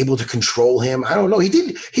 Is he able to control him? I don't know.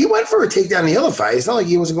 He went for a takedown in the other fight. It's not like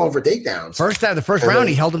he wasn't going for takedowns. The first round,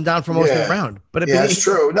 he held him down for most of the round. But that's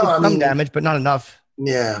true. No, I mean, some damage, but not enough.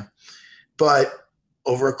 Yeah, but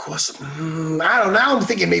over a course of, I don't know. Now I'm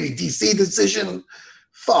thinking maybe DC decision.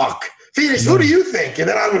 Fuck. Phoenix, who do you think? And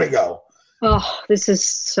then I'm going to go. Oh, this is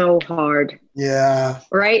so hard. Yeah.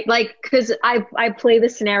 Right? Like, because I play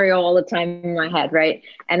this scenario all the time in my head, right?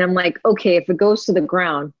 And I'm like, okay, if it goes to the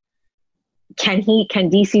ground, can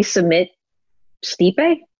DC submit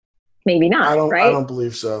Stipe? Maybe not, right? I don't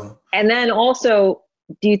believe so. And then also,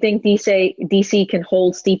 do you think DC can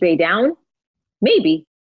hold Stipe down? Maybe,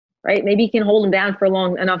 right? Maybe he can hold him down for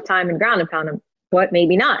long enough time and ground and pound him, but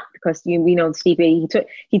maybe not, because we know Stipe,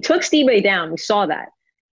 he took Stipe down. We saw that.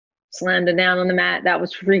 Slammed him down on the mat. That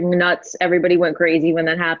was freaking nuts. Everybody went crazy when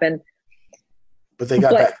that happened. But they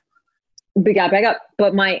got back. We got back up.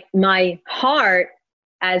 But my heart,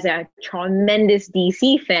 as a tremendous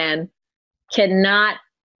DC fan, cannot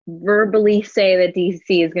verbally say that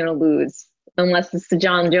DC is going to lose unless it's to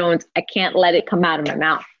John Jones. I can't let it come out of my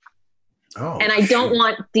mouth. Oh, and I don't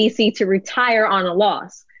want DC to retire on a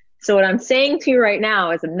loss. So what I'm saying to you right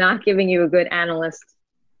now is I'm not giving you a good analyst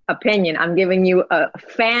opinion. I'm giving you a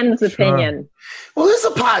fan's opinion. Well, this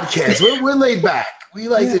is a podcast. We're laid back. We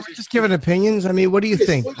like to just giving opinions. I mean, what do you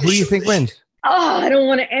think? Who do you think wins? Oh, I don't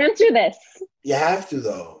want to answer this. You have to,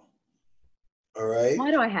 though. All right.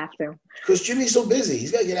 Why do I have to? Because Jimmy's so busy.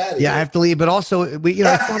 He's got to get out of here. Yeah, I have to leave. But also,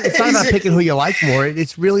 it's not about picking who you like more.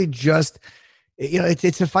 It's really just,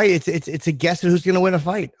 it's a fight. It's a guess at who's going to win a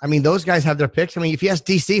fight. I mean, those guys have their picks. I mean, if you ask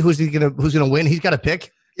DC who's going to win, he's got a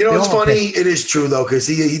pick. You know what's funny? It is true though, because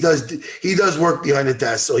he does work behind the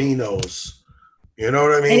desk, so he knows. You know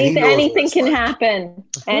what I mean? Anything can happen.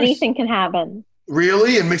 Anything can happen.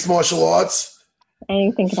 Really? In mixed martial arts?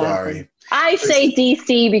 Anything can happen. I say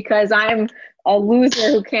DC because I'm a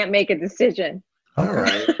loser who can't make a decision. All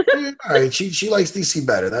right. All right. She likes DC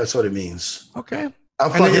better. That's what it means. Okay.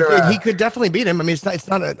 He could definitely beat him. I mean, it's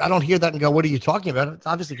not. I don't hear that and go, "What are you talking about?" It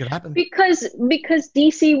obviously could happen because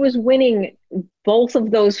DC was winning both of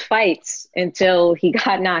those fights until he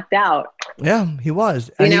got knocked out. Yeah, he was.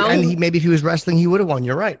 And he maybe if he was wrestling, he would have won.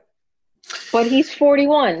 You're right. But he's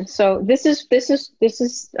 41, so this is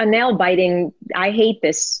a nail biting. I hate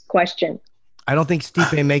this question. I don't think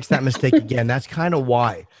Stipe makes that mistake again. That's kind of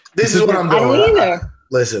why. This is what I'm doing. I don't either.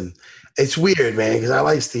 Listen. It's weird, man, because I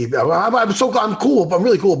like Steve. I'm cool. I'm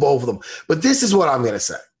really cool with both of them. But this is what I'm going to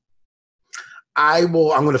say. I'm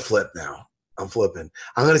going to flip now. I'm flipping.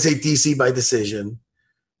 I'm going to say DC by decision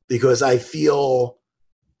because I feel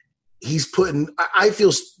I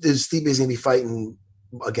feel Steve is going to be fighting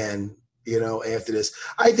again, after this.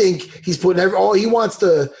 I think he's putting he wants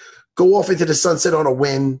to go off into the sunset on a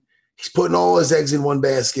win. He's putting all his eggs in one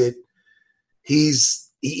basket. He's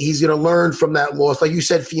going to learn from that loss. Like you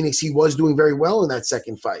said, Phoenix, he was doing very well in that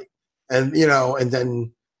second fight. And, and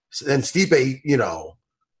then Stipe,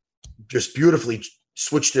 just beautifully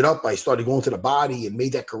switched it up by starting going to the body and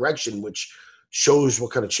made that correction, which shows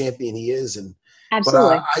what kind of champion he is. And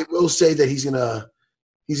absolutely. But I will say that he's gonna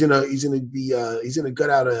gut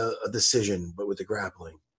out a decision, but with the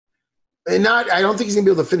grappling. And I don't think he's gonna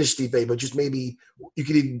be able to finish Stipe, but just maybe you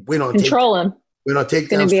could even win on control him. We're not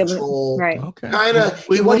takedowns, control. Right. Okay.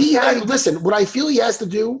 What I feel he has to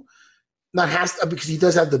do, because he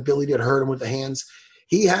does have the ability to hurt him with the hands,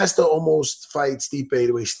 he has to almost fight Stipe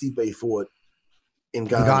the way Stipe fought in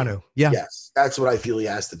Ngannou. Yeah. Yes. That's what I feel he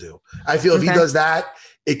has to do. I feel if he does that,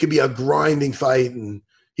 it could be a grinding fight and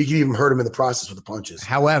he could even hurt him in the process with the punches.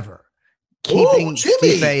 However, keeping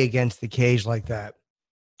Stipe against the cage like that,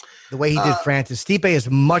 The way he did Francis. Stipe is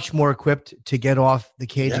much more equipped to get off the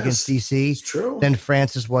cage against DC than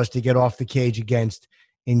Francis was to get off the cage against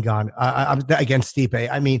against Stipe.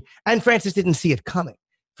 I mean, and Francis didn't see it coming.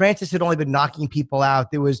 Francis had only been knocking people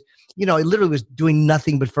out. There was, he literally was doing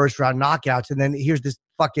nothing but first round knockouts. And then here's this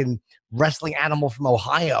fucking wrestling animal from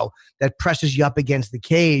Ohio that presses you up against the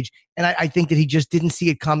cage. And I think that he just didn't see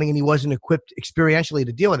it coming and he wasn't equipped experientially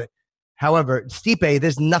to deal with it. However, Stipe,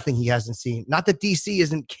 there's nothing he hasn't seen. Not that DC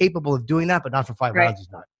isn't capable of doing that, but not for 5 rounds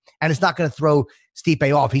he's not. And it's not going to throw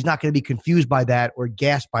Stipe off. He's not going to be confused by that or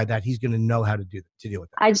gassed by that. He's going to know how to deal with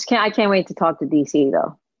it. I can't wait to talk to DC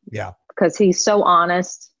though. Yeah. Because he's so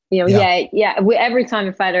honest. Every time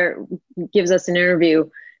a fighter gives us an interview,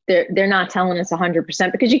 they're not telling us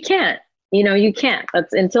 100% because you can't. You can't.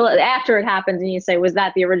 That's until after it happens and you say, was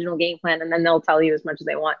that the original game plan? And then they'll tell you as much as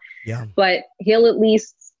they want. Yeah. But he'll at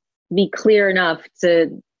least be clear enough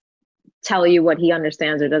to tell you what he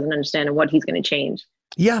understands or doesn't understand and what he's going to change.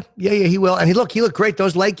 Yeah, he will. And he looked great.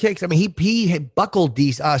 Those leg kicks. I mean, he had buckled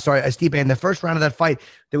Stipe in the first round of that fight.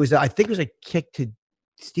 There was, I think it was a kick to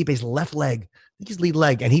Stipe's left leg, his lead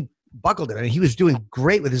leg, and he buckled it. And he was doing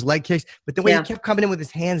great with his leg kicks. But the way he kept coming in with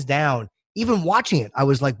his hands down, even watching it, I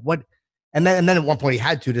was like, what? And then at one point he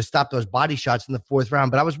had to stop those body shots in the 4th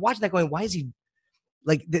round. But I was watching that going, why is he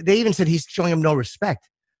like? They even said he's showing him no respect.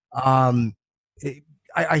 I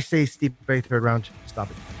say Stipe 3rd round.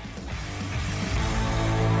 Stop it.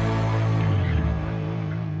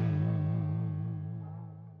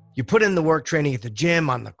 You put in the work training at the gym,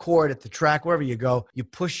 on the court, at the track, wherever you go. You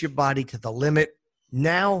push your body to the limit.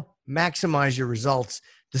 Now maximize your results.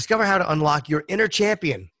 Discover how to unlock your inner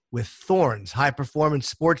champion with Thorne's high-performance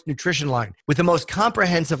sports nutrition line. With the most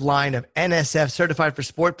comprehensive line of NSF certified for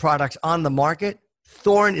sport products on the market,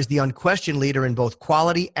 Thorne is the unquestioned leader in both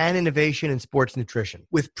quality and innovation in sports nutrition.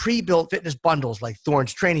 With pre-built fitness bundles like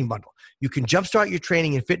Thorne's Training Bundle, you can jumpstart your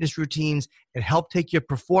training and fitness routines and help take your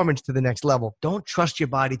performance to the next level. Don't trust your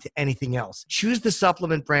body to anything else. Choose the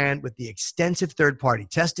supplement brand with the extensive third-party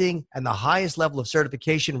testing and the highest level of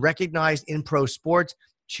certification recognized in pro sports.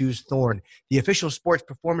 Choose Thorne, the official sports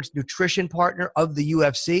performance nutrition partner of the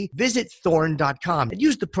UFC. Visit thorne.com and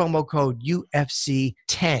use the promo code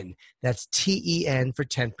UFC10. That's TEN for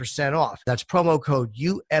 10% off. That's promo code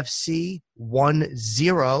UFC10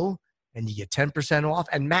 and you get 10% off.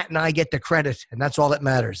 And Matt and I get the credit, and that's all that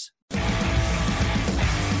matters.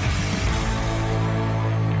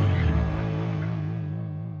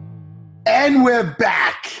 And we're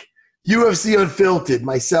back. UFC Unfiltered.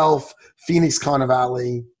 Myself, Phoenix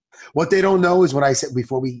Carnivale. What they don't know is when I said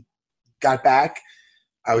before we got back,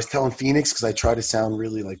 I was telling Phoenix because I try to sound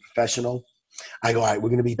really like professional. I go, all right, we're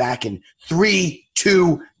going to be back in 3,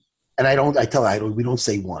 2, and I tell her we don't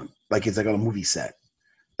say 1 like it's like on a movie set.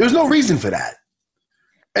 There's no reason for that,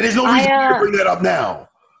 and there's no reason to bring that up now.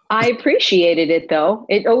 I appreciated it though.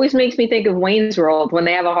 It always makes me think of Wayne's World when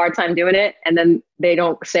they have a hard time doing it, and then they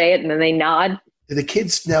don't say it, and then they nod. The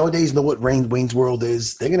kids nowadays know what Wayne's World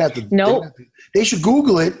is. They're gonna have to. Nope. They should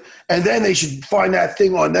Google it, and then they should find that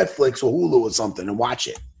thing on Netflix or Hulu or something and watch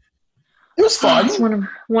it. It was fun. It's one of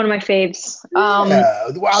my faves. Well,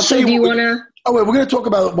 I'll tell you. Do you want to? Oh wait, we're gonna talk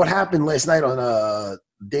about what happened last night on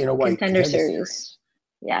Dana White Contender Series.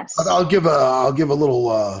 Yes. I'll give a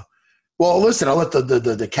little. Well, listen, I'll let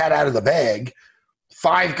the cat out of the bag.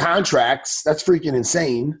 5 contracts. That's freaking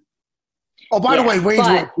insane. Oh, by the way, Wayne's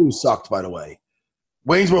World 2 sucked. By the way.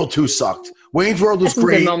 Wayne's World 2 sucked. Wayne's World was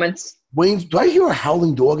great. Good moments. Do I hear a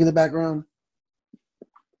howling dog in the background?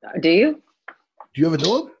 Do you? Do you have a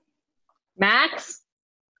dog? Max?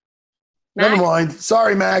 Never mind.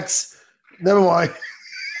 Sorry, Max. Never mind.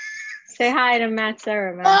 Say hi to Matt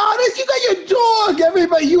Serra, man. Oh, you got your dog.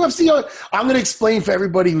 Everybody, UFC. I'm going to explain for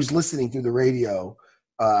everybody who's listening through the radio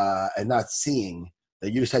and not seeing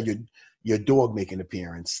that you just had your dog make an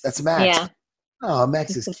appearance. That's Max. Yeah. Oh,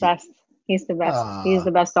 Max is the cute. best. He's the best. He's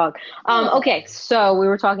the best dog. Okay, so we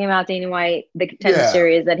were talking about Dana White, the Contender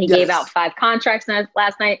Series, that he gave out 5 contracts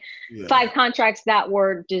last night. Yeah. 5 contracts that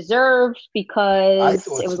were deserved because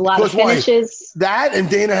it was a lot of finishes. That and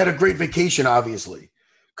Dana had a great vacation, obviously.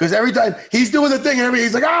 Because every time he's doing the thing and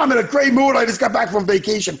he's like, I'm in a great mood. I just got back from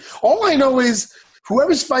vacation. All I know is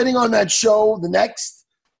whoever's fighting on that show, the next,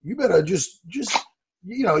 you better just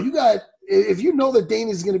you got – if you know that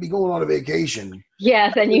Dana's going to be going on a vacation.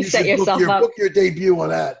 Yeah, then you set yourself up. Book your debut on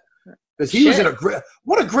that. Because he was in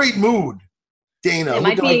what a great mood, Dana. It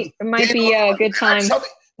might be a good time.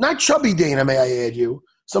 Not chubby Dana, may I add you.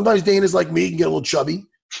 Sometimes Dana's like me, can get a little chubby.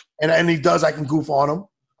 And he does, I can goof on him.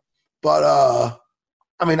 But,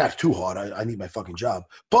 I mean, not too hard. I need my fucking job.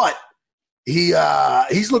 But he's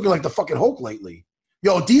looking like the fucking Hulk lately.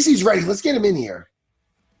 Yo, DC's ready. Let's get him in here.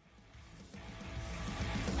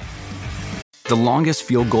 The longest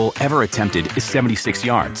field goal ever attempted is 76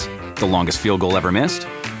 yards. The longest field goal ever missed?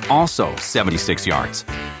 Also 76 yards.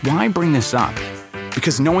 Why bring this up?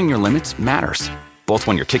 Because knowing your limits matters, both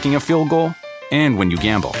when you're kicking a field goal and when you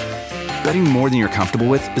gamble. Betting more than you're comfortable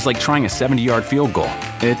with is like trying a 70-yard field goal.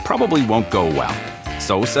 It probably won't go well.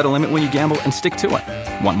 So set a limit when you gamble and stick to it.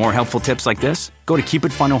 Want more helpful tips like this? Go to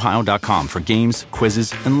keepitfunohio.com for games,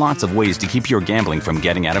 quizzes, and lots of ways to keep your gambling from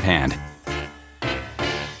getting out of hand.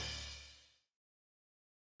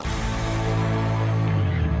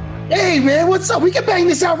 Hey, man, what's up? We can bang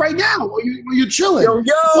this out right now. Are you chilling?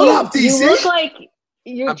 Yo. What up, DC? You look like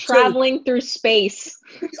you're traveling through space.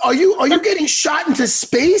 Are you getting shot into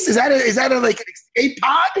space? Is that a like an escape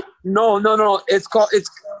pod? No.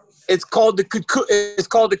 It's called the cocoon. It's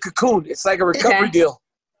called the cocoon. It's like a recovery deal.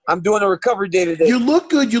 I'm doing a recovery day today. You look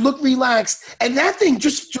good. You look relaxed. And that thing,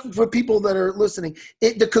 just for people that are listening,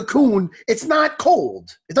 the cocoon, it's not cold.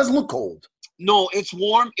 It doesn't look cold. No, it's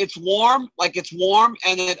warm. It's warm,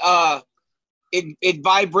 and it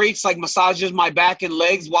vibrates, like massages my back and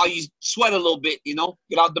legs while you sweat a little bit. You know,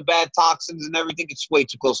 get out the bad toxins and everything. It's way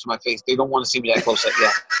too close to my face. They don't want to see me that close.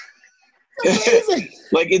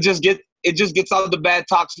 Like it just gets out the bad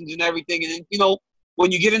toxins and everything. And then, you know,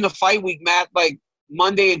 when you get into fight week, Matt, like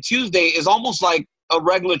Monday and Tuesday is almost like a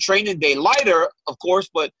regular training day. Lighter, of course,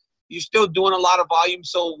 but you're still doing a lot of volume.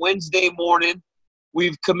 So Wednesday morning,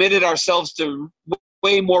 we've committed ourselves to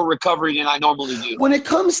way more recovery than I normally do. When it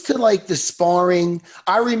comes to like the sparring,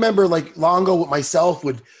 I remember like Longo with myself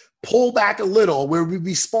would pull back a little where we'd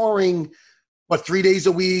be sparring, 3 days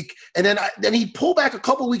a week. And then he'd pull back a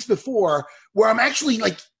couple weeks before where I'm actually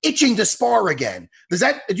like itching to spar again. Do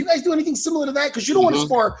you guys do anything similar to that? Because you don't want to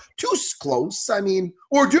spar too close. I mean,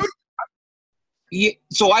 or do you? Yeah,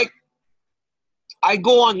 so I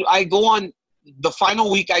go on the final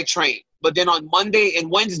week I train. But then on Monday and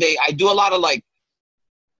Wednesday, I do a lot of like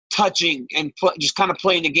touching and just kind of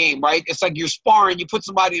playing the game, right? It's like you're sparring. You put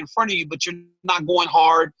somebody in front of you, but you're not going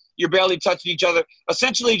hard. You're barely touching each other.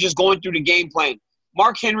 Essentially just going through the game plan.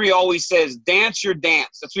 Mark Henry always says, dance your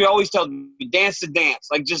dance. That's what he always tells me, dance the dance.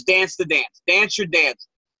 Like just dance the dance. Dance your dance.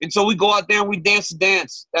 And so we go out there and we dance the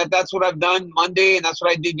dance. That's what I've done Monday, and that's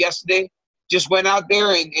what I did yesterday. Just went out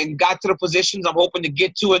there and got to the positions I'm hoping to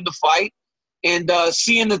get to in the fight. And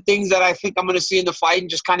seeing the things that I think I'm going to see in the fight and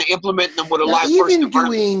just kind of implementing them with a live person. Even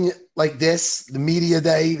doing like this, the media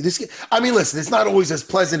day, listen, it's not always as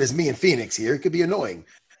pleasant as me in Phoenix here. It could be annoying.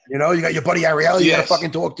 You know, you got your buddy Ariel you got to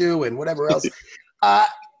fucking talk to and whatever else.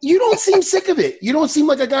 You don't seem sick of it. You don't seem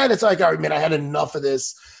like a guy that's like, all right, man, I had enough of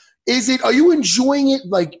this. Are you enjoying it?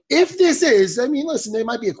 Like, if this is, listen, there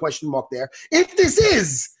might be a question mark there. If this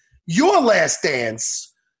is your last dance,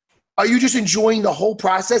 are you just enjoying the whole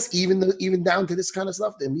process, even down to this kind of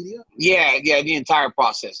stuff, the media? Yeah, the entire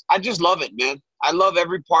process. I just love it, man. I love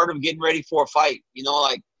every part of getting ready for a fight. You know,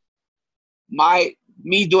 like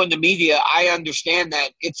me doing the media, I understand that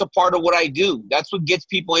it's a part of what I do. That's what gets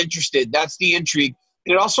people interested. That's the intrigue.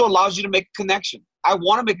 And it also allows you to make a connection. I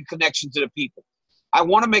want to make a connection to the people. I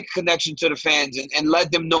want to make a connection to the fans and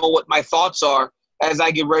let them know what my thoughts are as I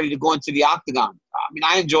get ready to go into the octagon.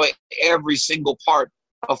 I enjoy every single part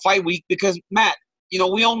of fight week because, Matt, you know,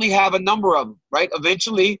 we only have a number of them, right?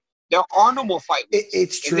 Eventually, there are no more fight weeks.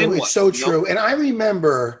 It's true. It's so true. And I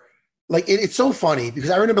remember, like, it's so funny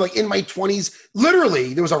because I remember, like, in my 20s,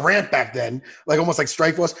 literally, there was a ramp back then, like almost like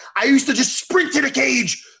Strikeforce. I used to just sprint to the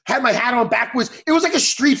cage, had my hat on backwards. It was like a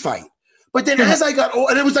street fight. But then as I got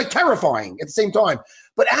old, and it was like terrifying at the same time.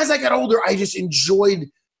 But as I got older, I just enjoyed,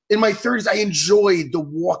 in my 30s, I enjoyed the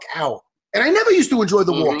walk out. And I never used to enjoy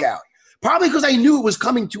the walk out. Probably because I knew it was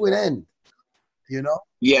coming to an end, you know?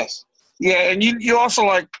 Yes. Yeah, and you also,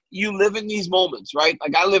 like, you live in these moments, right?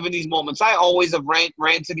 Like, I live in these moments. I always have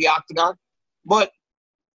ran to the octagon. But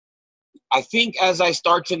I think as I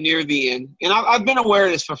start to near the end, and I've been aware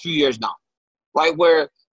of this for a few years now, right, where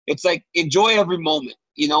it's like enjoy every moment.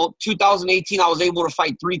 You know, 2018, I was able to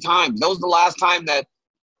fight 3 times. That was the last time that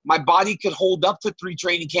my body could hold up to 3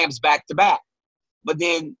 training camps back to back. But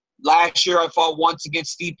then last year I fought once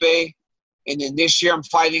against Stipe. And then this year I'm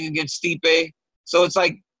fighting against Stipe. So it's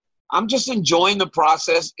like I'm just enjoying the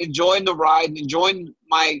process, enjoying the ride, and enjoying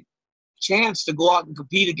my chance to go out and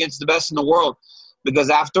compete against the best in the world. Because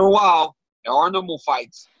after a while, there are no more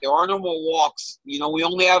fights. There are no more walks. You know, we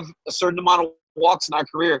only have a certain amount of walks in our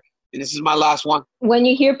career, and this is my last one. When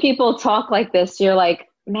you hear people talk like this, you're like,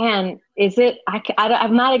 man,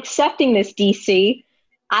 I'm not accepting this, DC.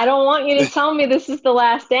 I don't want you to tell me this is the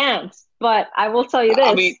last dance. But I will tell you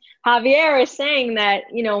this, Javier is saying that,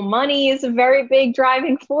 money is a very big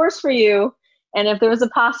driving force for you. And if there was a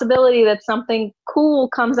possibility that something cool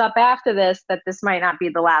comes up after this, that this might not be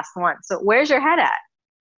the last one. So where's your head at?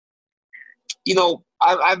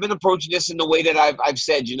 I've been approaching this in the way that I've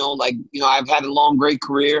said, I've had a long, great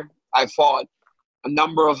career. I fought a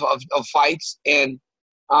number of fights, and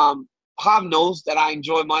Hav knows that I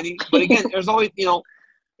enjoy money. But again, there's always,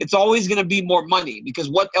 it's always going to be more money, because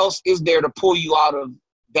what else is there to pull you out of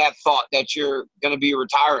that thought that you're going to be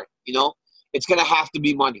retiring? It's going to have to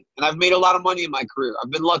be money. And I've made a lot of money in my career.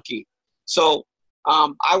 I've been lucky. So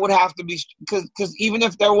I would have to be, because even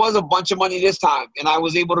if there was a bunch of money this time and I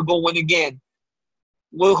was able to go win again,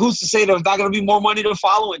 well, who's to say there's not going to be more money the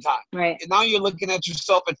following time? Right. And now you're looking at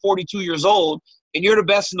yourself at 42 years old, and you're the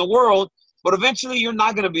best in the world, but eventually you're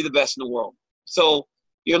not going to be the best in the world. So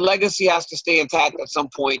your legacy has to stay intact at some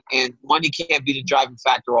point, and money can't be the driving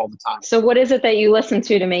factor all the time. So what is it that you listen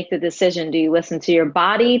to make the decision? Do you listen to your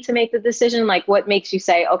body to make the decision? Like, what makes you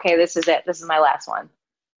say, okay, this is it. This is my last one?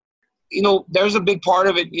 There's a big part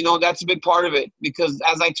of it. That's a big part of it, because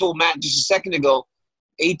as I told Matt just a second ago,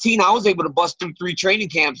 18, I was able to bust through 3 training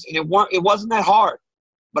camps, and it wasn't that hard.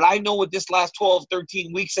 But I know what this last 12,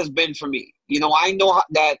 13 weeks has been for me. I know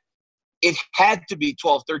that it had to be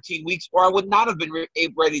 12, 13 weeks, or I would not have been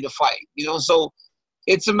ready to fight. So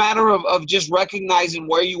it's a matter of just recognizing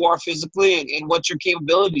where you are physically and what your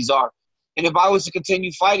capabilities are. And if I was to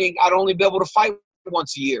continue fighting, I'd only be able to fight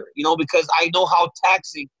once a year, because I know how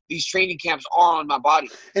taxing these training camps are on my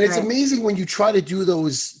body. And it's amazing when you try to do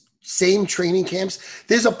those same training camps.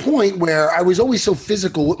 There's a point where I was always so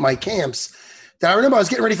physical with my camps that I remember I was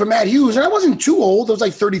getting ready for Matt Hughes, and I wasn't too old. I was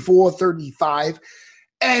like 34, 35.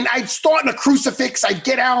 And I'd start in a crucifix. I'd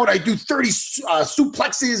get out. I'd do 30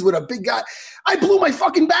 suplexes with a big guy. I blew my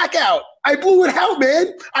fucking back out. I blew it out,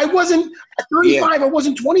 man. I wasn't at 35. Yeah. I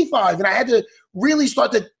wasn't 25. And I had to really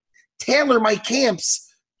start to tailor my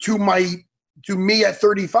camps to me at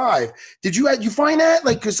 35. Did you find that?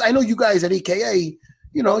 Like, because I know you guys at AKA,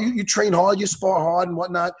 you train hard, you spar hard and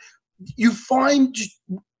whatnot.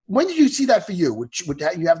 When did you see that for you? Would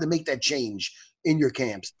you have to make that change in your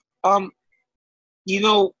camps?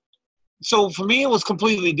 So for me, it was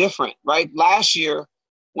completely different, right? Last year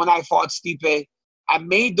when I fought Stipe, I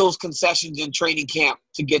made those concessions in training camp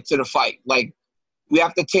to get to the fight. Like, we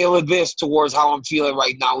have to tailor this towards how I'm feeling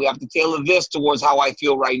right now. We have to tailor this towards how I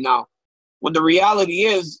feel right now. When the reality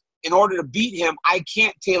is, in order to beat him, I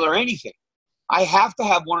can't tailor anything. I have to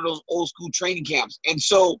have one of those old school training camps. And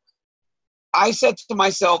so I said to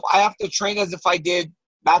myself, I have to train as if I did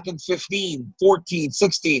back in 15, 14,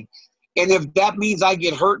 16. And if that means I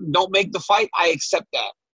get hurt and don't make the fight, I accept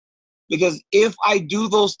that. Because if I do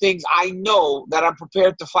those things, I know that I'm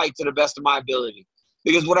prepared to fight to the best of my ability.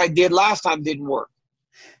 Because what I did last time didn't work.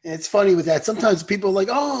 And it's funny with that. Sometimes people are like,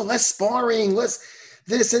 oh, less sparring, less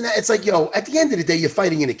this and that. It's like, at the end of the day, you're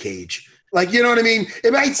fighting in a cage. Like, you know what I mean?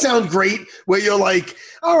 It might sound great where you're like,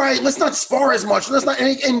 all right, let's not spar as much. Let's not.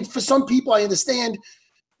 And for some people, I understand.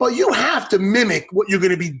 But you have to mimic what you're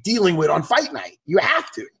going to be dealing with on fight night. You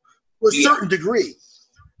have to. To a certain degree,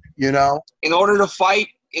 In order to fight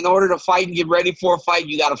and get ready for a fight,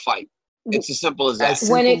 you got to fight. It's as simple as that.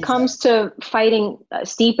 When it comes to fighting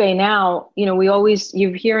Stipe now,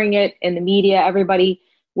 you're hearing it in the media. Everybody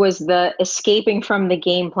was the escaping from the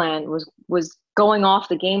game plan, was going off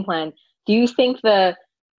the game plan. Do you think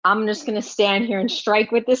I'm just going to stand here and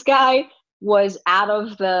strike with this guy was out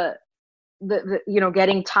of the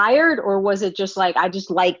getting tired, or was it just like, I just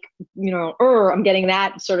like, I'm getting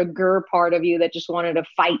that sort of part of you that just wanted to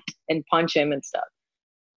fight and punch him and stuff?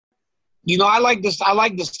 I like this. I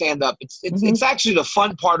like to stand up. It's actually the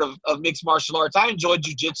fun part of mixed martial arts. I enjoy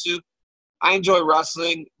jiu-jitsu. I enjoy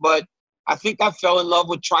wrestling, but I think I fell in love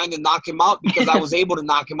with trying to knock him out because I was able to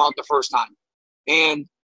knock him out the first time. And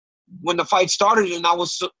when the fight started and I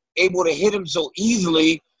was able to hit him so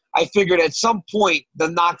easily, I figured at some point the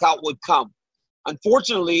knockout would come.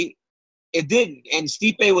 Unfortunately, it didn't. And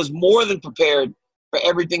Stipe was more than prepared for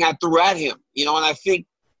everything I threw at him. And I think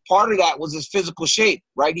part of that was his physical shape,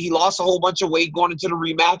 right? He lost a whole bunch of weight going into the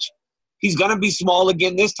rematch. He's going to be small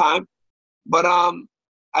again this time. But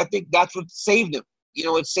I think that's what saved him.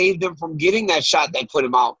 It saved him from getting that shot that put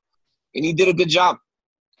him out. And he did a good job.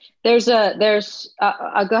 Go ahead,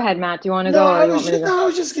 Matt. Do you want to go? I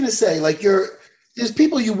was just going to say, like, there's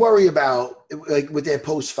people you worry about, like, with their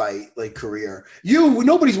post-fight, like, career.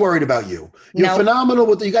 Nobody's worried about you. You're phenomenal.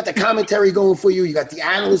 You got the commentary going for you. You got the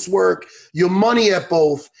analyst work, your money at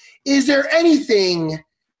both. Is there anything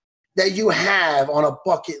that you have on a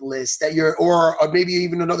bucket list that or maybe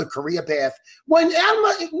even another career path? When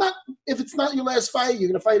not if it's not your last fight, you're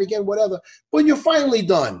gonna fight again, whatever. When you're finally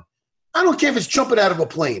done, I don't care if it's jumping out of a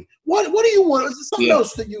plane. What do you want? Is there something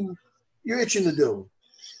else that you're itching to do?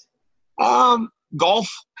 Golf.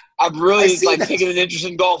 I've really taken an interest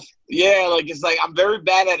in golf. Yeah, it's like I'm very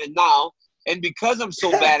bad at it now, and because I'm so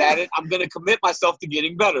bad at it, I'm gonna commit myself to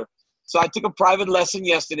getting better. So I took a private lesson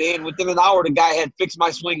yesterday, and within an hour, the guy had fixed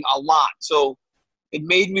my swing a lot. So it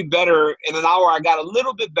made me better. In an hour, I got a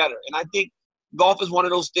little bit better. And I think golf is one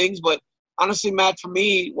of those things. But honestly, Matt, for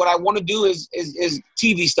me, what I want to do is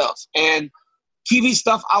TV stuff. And TV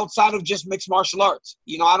stuff outside of just mixed martial arts.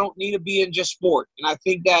 I don't need to be in just sport. And I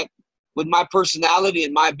think that with my personality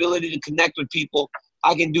and my ability to connect with people,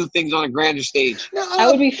 I can do things on a grander stage. That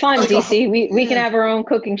would be fun, DC. We can have our own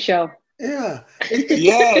cooking show. Yeah.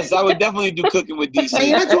 Yes, I would definitely do cooking with DC. And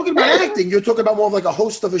you're not talking about acting. You're talking about more of like a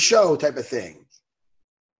host of a show type of thing.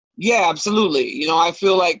 Yeah, absolutely. I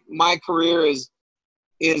feel like my career is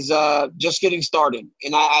just getting started.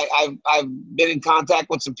 And I've been in contact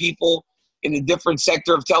with some people in a different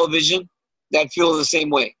sector of television that feel the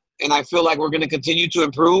same way. And I feel like we're going to continue to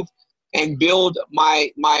improve and build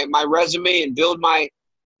my resume and build my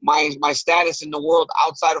status in the world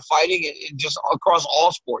outside of fighting and just across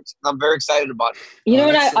all sports. And I'm very excited about it. You know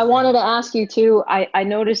what I wanted to ask you too? I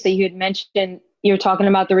noticed that you had mentioned, you were talking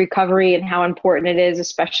about the recovery and how important it is,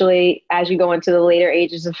 especially as you go into the later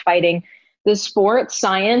ages of fighting. The sports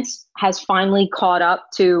science has finally caught up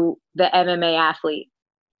to the MMA athlete.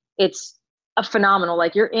 It's a phenomenal,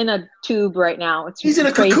 you're in a tube right now. He's in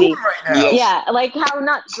a crazy cocoon right now. Yeah, how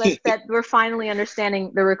nuts, that we're finally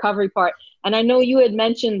understanding the recovery part. And I know you had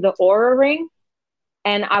mentioned the Oura Ring,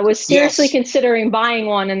 and I was seriously considering buying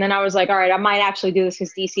one. And then I was like, all right, I might actually do this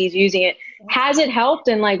because DC is using it. Has it helped?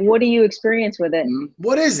 And what do you experience with it?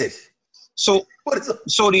 What is it? So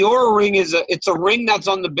the Oura Ring it's a ring that's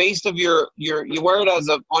on the base of you wear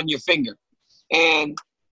it on your finger, and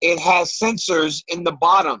it has sensors in the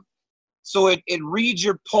bottom. So it reads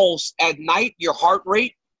your pulse at night, your heart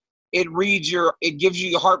rate. It gives you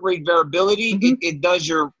your heart rate variability. Mm-hmm. It does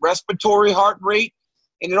your respiratory heart rate,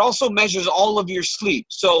 and it also measures all of your sleep.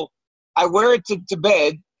 So I wear it to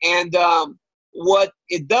bed, and what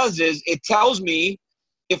it does is it tells me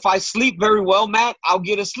if I sleep very well, Matt, I'll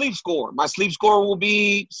get a sleep score. My sleep score will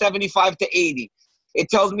be 75 to 80. It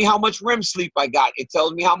tells me how much REM sleep I got. It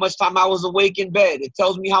tells me how much time I was awake in bed. It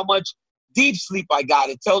tells me how much deep sleep I got.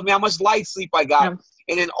 It tells me how much light sleep I got. Yeah.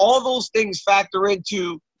 And then all those things factor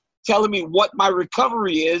into telling me what my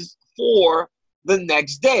recovery is for the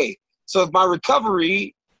next day. So if my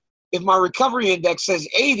recovery index says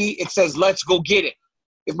 80, it says, let's go get it.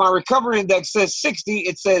 If my recovery index says 60,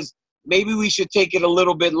 it says, maybe we should take it a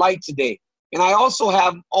little bit light today. And I also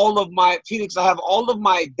have all of my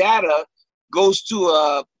data goes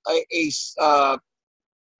to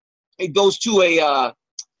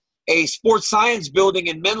a sports science building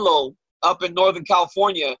in Menlo up in Northern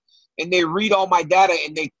California, and they read all my data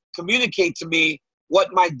and they communicate to me what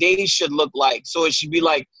my days should look like. So it should be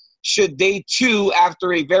should day 2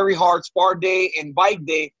 after a very hard spar day and bike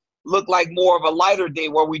day look like more of a lighter day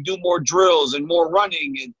where we do more drills and more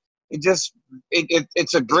running? And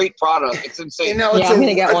it's a great product. It's insane. I'm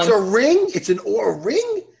gonna get one. It's a ring. It's an Oura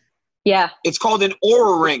Ring. Yeah. It's called an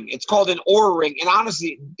Oura Ring. And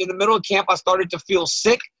honestly, in the middle of camp, I started to feel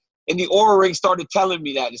sick, and the Oura Ring started telling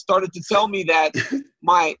me that. It started to tell me that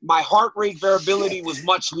my heart rate variability was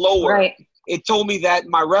much lower. Right. It told me that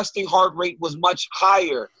my resting heart rate was much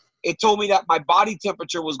higher. It told me that my body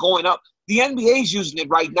temperature was going up. The NBA is using it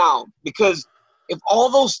right now because if all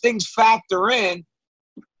those things factor in,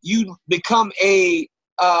 you become a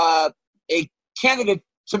candidate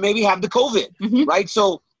to maybe have the COVID, right?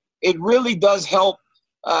 So it really does help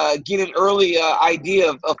get an early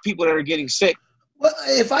idea of people that are getting sick. Well,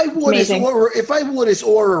 if I wore this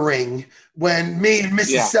Oura Ring when me and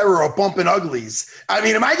Mrs. Sarah are bumping uglies, I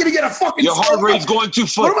mean, am I going to get a fucking? Your heart rate's going too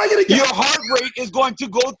far. What am I going to get? Your heart rate is going to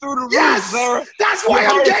go through the roof, Sarah. That's why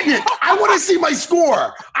I'm getting it. I want to see my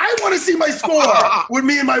score. With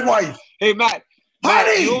me and my wife. Hey, Matt.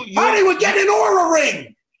 Honey, we're getting an Oura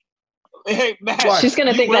Ring. Hey, Matt. What? She's going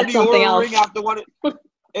to think that's something else.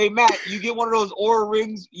 Hey, Matt, you get one of those Oura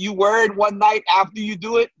Rings, you wear it one night after you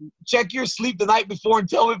do it. Check your sleep the night before and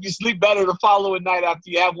tell me if you sleep better the following night after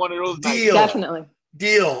you have one of those nights. Definitely.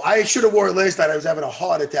 Deal. I should have wore it last night. I was having a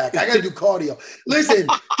heart attack. I got to do cardio. Listen,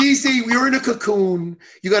 DC, we were in a cocoon.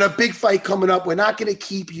 You got a big fight coming up. We're not going to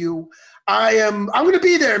keep you. I'm going to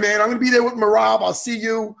be there, man. I'm going to be there with Merab. I'll see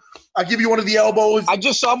you. I'll give you one of the elbows. I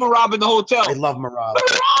just saw Merab in the hotel. I love Merab.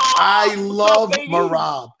 I love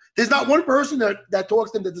Merab. There's not one person that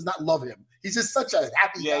talks to him that does not love him. He's just such a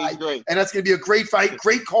happy guy. He's great. And that's going to be a great fight,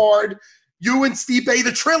 great card. You and Stipe,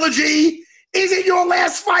 the trilogy. Is it your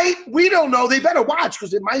last fight? We don't know. They better watch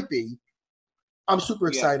because it might be. I'm super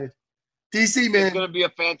excited. DC, man. It's going to be a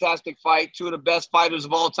fantastic fight. Two of the best fighters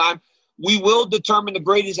of all time. We will determine the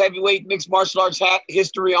greatest heavyweight mixed martial arts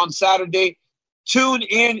history on Saturday. Tune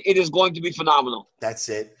in. It is going to be phenomenal. That's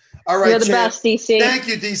it. All right, you're the best, DC. Thank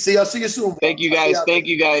you, DC. I'll see you soon. Thank you, guys. Thank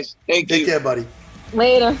you, guys. Thank you. Take care, buddy.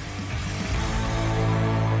 Later.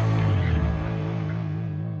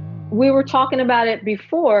 We were talking about it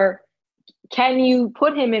before. Can you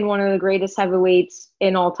put him in one of the greatest heavyweights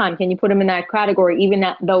in all time? Can you put him in that category, even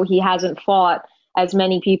though he hasn't fought as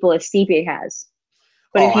many people as Stipe has?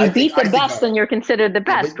 But if you beat the best, then you're considered the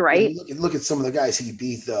best, right? Look at some of the guys he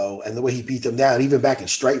beat, though, and the way he beat them down, even back in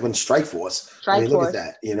Strikeforce. Look at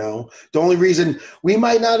that. The only reason we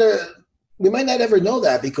might not ever know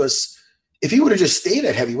that, because if he would have just stayed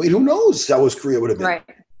at heavyweight, who knows how his career would have been? Right.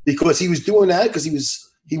 Because he was doing that because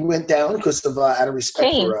he went down because of out of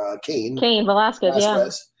respect for Cain Velasquez, yeah.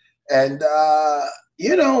 And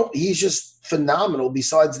he's just phenomenal.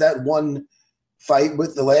 Besides that one fight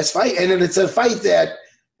with the last fight, and then it's a fight that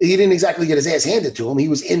he didn't exactly get his ass handed to him. He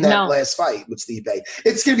was in that last fight with Stipe.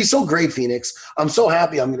 It's going to be so great, Phoenix. I'm so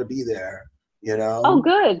happy I'm going to be there. Oh,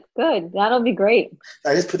 good. That'll be great.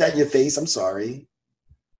 I just put that in your face. I'm sorry.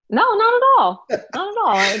 No, not at all. Not at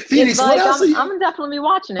all. Phoenix, what else? I'm definitely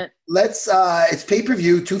watching it. It's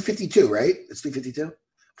pay-per-view 252, right? It's 252.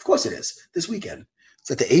 Of course it is. This weekend. It's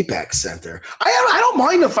at the Apex Center. I don't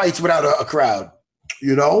mind the fights without a crowd.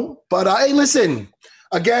 But hey, listen,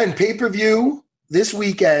 again, pay-per-view this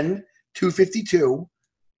weekend, 252.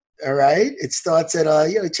 All right. It starts at,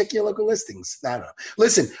 check your local listings. I don't know.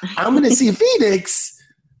 Listen, I'm going to see Phoenix.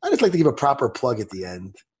 I just like to give a proper plug at the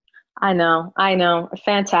end. I know.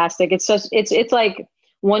 Fantastic. It's like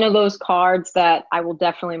one of those cards that I will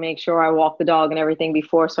definitely make sure I walk the dog and everything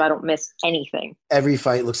before, so I don't miss anything. Every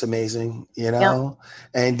fight looks amazing,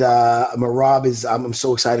 And Merab I'm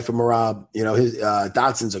so excited for Merab. His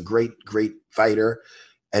Dodson's a great fighter,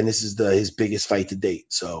 and this is his biggest fight to date.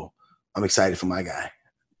 So I'm excited for my guy.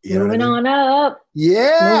 Moving on up.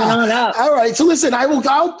 Yeah. Moving on up. All right. So listen,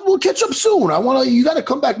 we'll catch up soon. You got to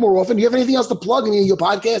come back more often. Do you have anything else to plug? Any of your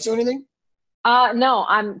podcasts or anything? No,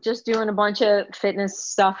 I'm just doing a bunch of fitness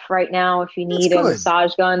stuff right now. If you need a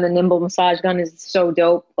massage gun, the Nimble massage gun is so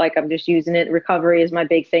dope. Like, I'm just using it. Recovery is my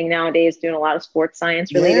big thing nowadays, doing a lot of sports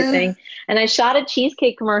science related thing. And I shot a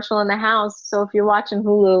cheesecake commercial in the house. So if you're watching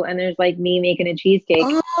Hulu and there's like me making a cheesecake,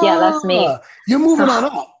 that's me. You're moving on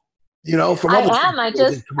up. From other I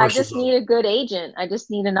just need a good agent. I just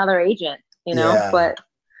need another agent, but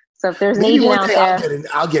so if there's an agent out there,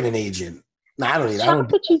 I'll get an agent. No, I don't need.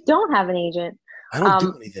 But you don't have an agent. I don't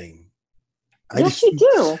do anything. Yes, you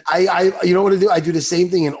do. I you know what I do? I do the same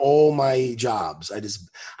thing in all my jobs. I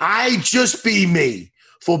just be me,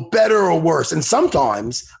 for better or worse. And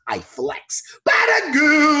sometimes I flex. Bada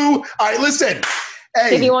goo. All right, listen. Hey,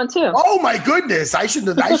 give you one too. Oh my goodness. I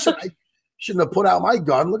shouldn't have put out my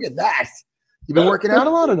gun. Look at that. You been working out a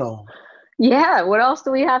lot or no? Yeah. What else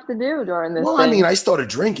do we have to do during this? Well, thing? I started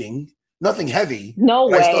drinking. Nothing heavy. No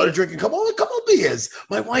way. I started drinking a couple of beers.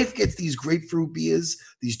 My wife gets these grapefruit beers,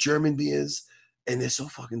 these German beers, and they're so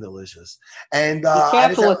fucking delicious. And be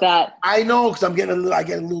careful with that. I know, because I get a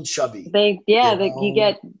little chubby.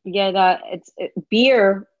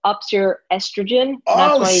 Beer ups your estrogen.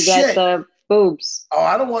 That's why you get the boobs. Oh,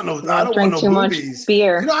 I don't want no. I don't want no too boobies. Much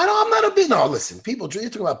beer. I'm not a big. No, listen, you're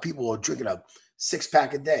talking about people who are drinking a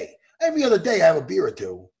 6-pack a day. Every other day, I have a beer or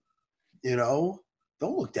two.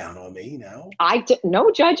 Don't look down on me now. No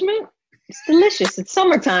judgment. It's delicious. It's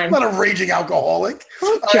summertime. I'm not a raging alcoholic.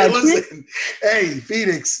 All right, listen. Hey,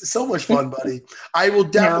 Phoenix, so much fun, buddy. I will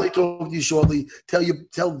definitely talk to you shortly.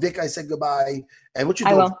 Tell Vic I said goodbye. And what you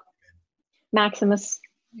doing? I will. Maximus.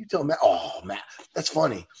 You tell Matt. Oh, Matt, that's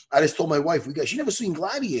funny. I just told my wife she never seen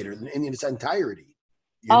Gladiator in its entirety.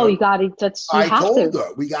 You got it. I told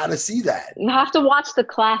her we got to see that. You have to watch the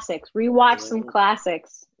classics. Rewatch some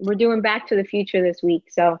classics. We're doing Back to the Future this week,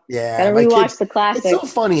 so gotta rewatch the classics. It's so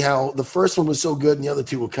funny how the first one was so good and the other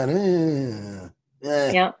two were kind of,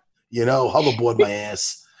 hoverboard my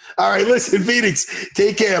ass. All right, listen, Phoenix,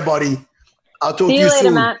 take care, buddy. I'll talk to you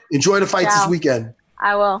soon. Matt. Enjoy the fights this weekend.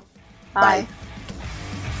 I will. Bye.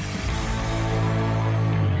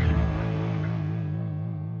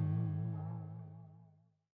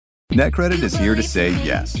 NetCredit is here to say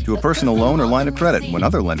yes to a personal loan or line of credit when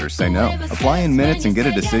other lenders say no. Apply in minutes and get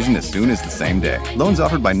a decision as soon as the same day. Loans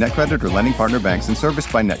offered by NetCredit or lending partner banks and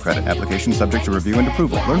serviced by NetCredit. Application subject to review and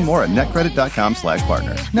approval. Learn more at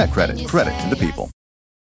netcredit.com/partner. NetCredit. Credit to the people.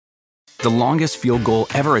 The longest field goal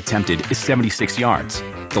ever attempted is 76 yards.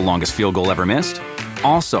 The longest field goal ever missed?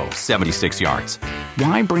 Also 76 yards.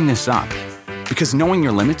 Why bring this up? Because knowing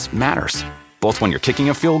your limits matters, both when you're kicking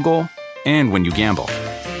a field goal and when you gamble.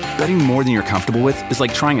 Betting more than you're comfortable with is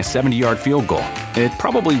like trying a 70-yard field goal. It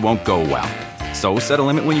probably won't go well. So set a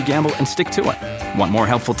limit when you gamble and stick to it. Want more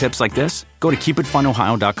helpful tips like this? Go to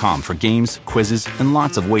keepitfunohio.com for games, quizzes, and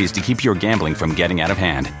lots of ways to keep your gambling from getting out of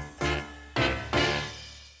hand.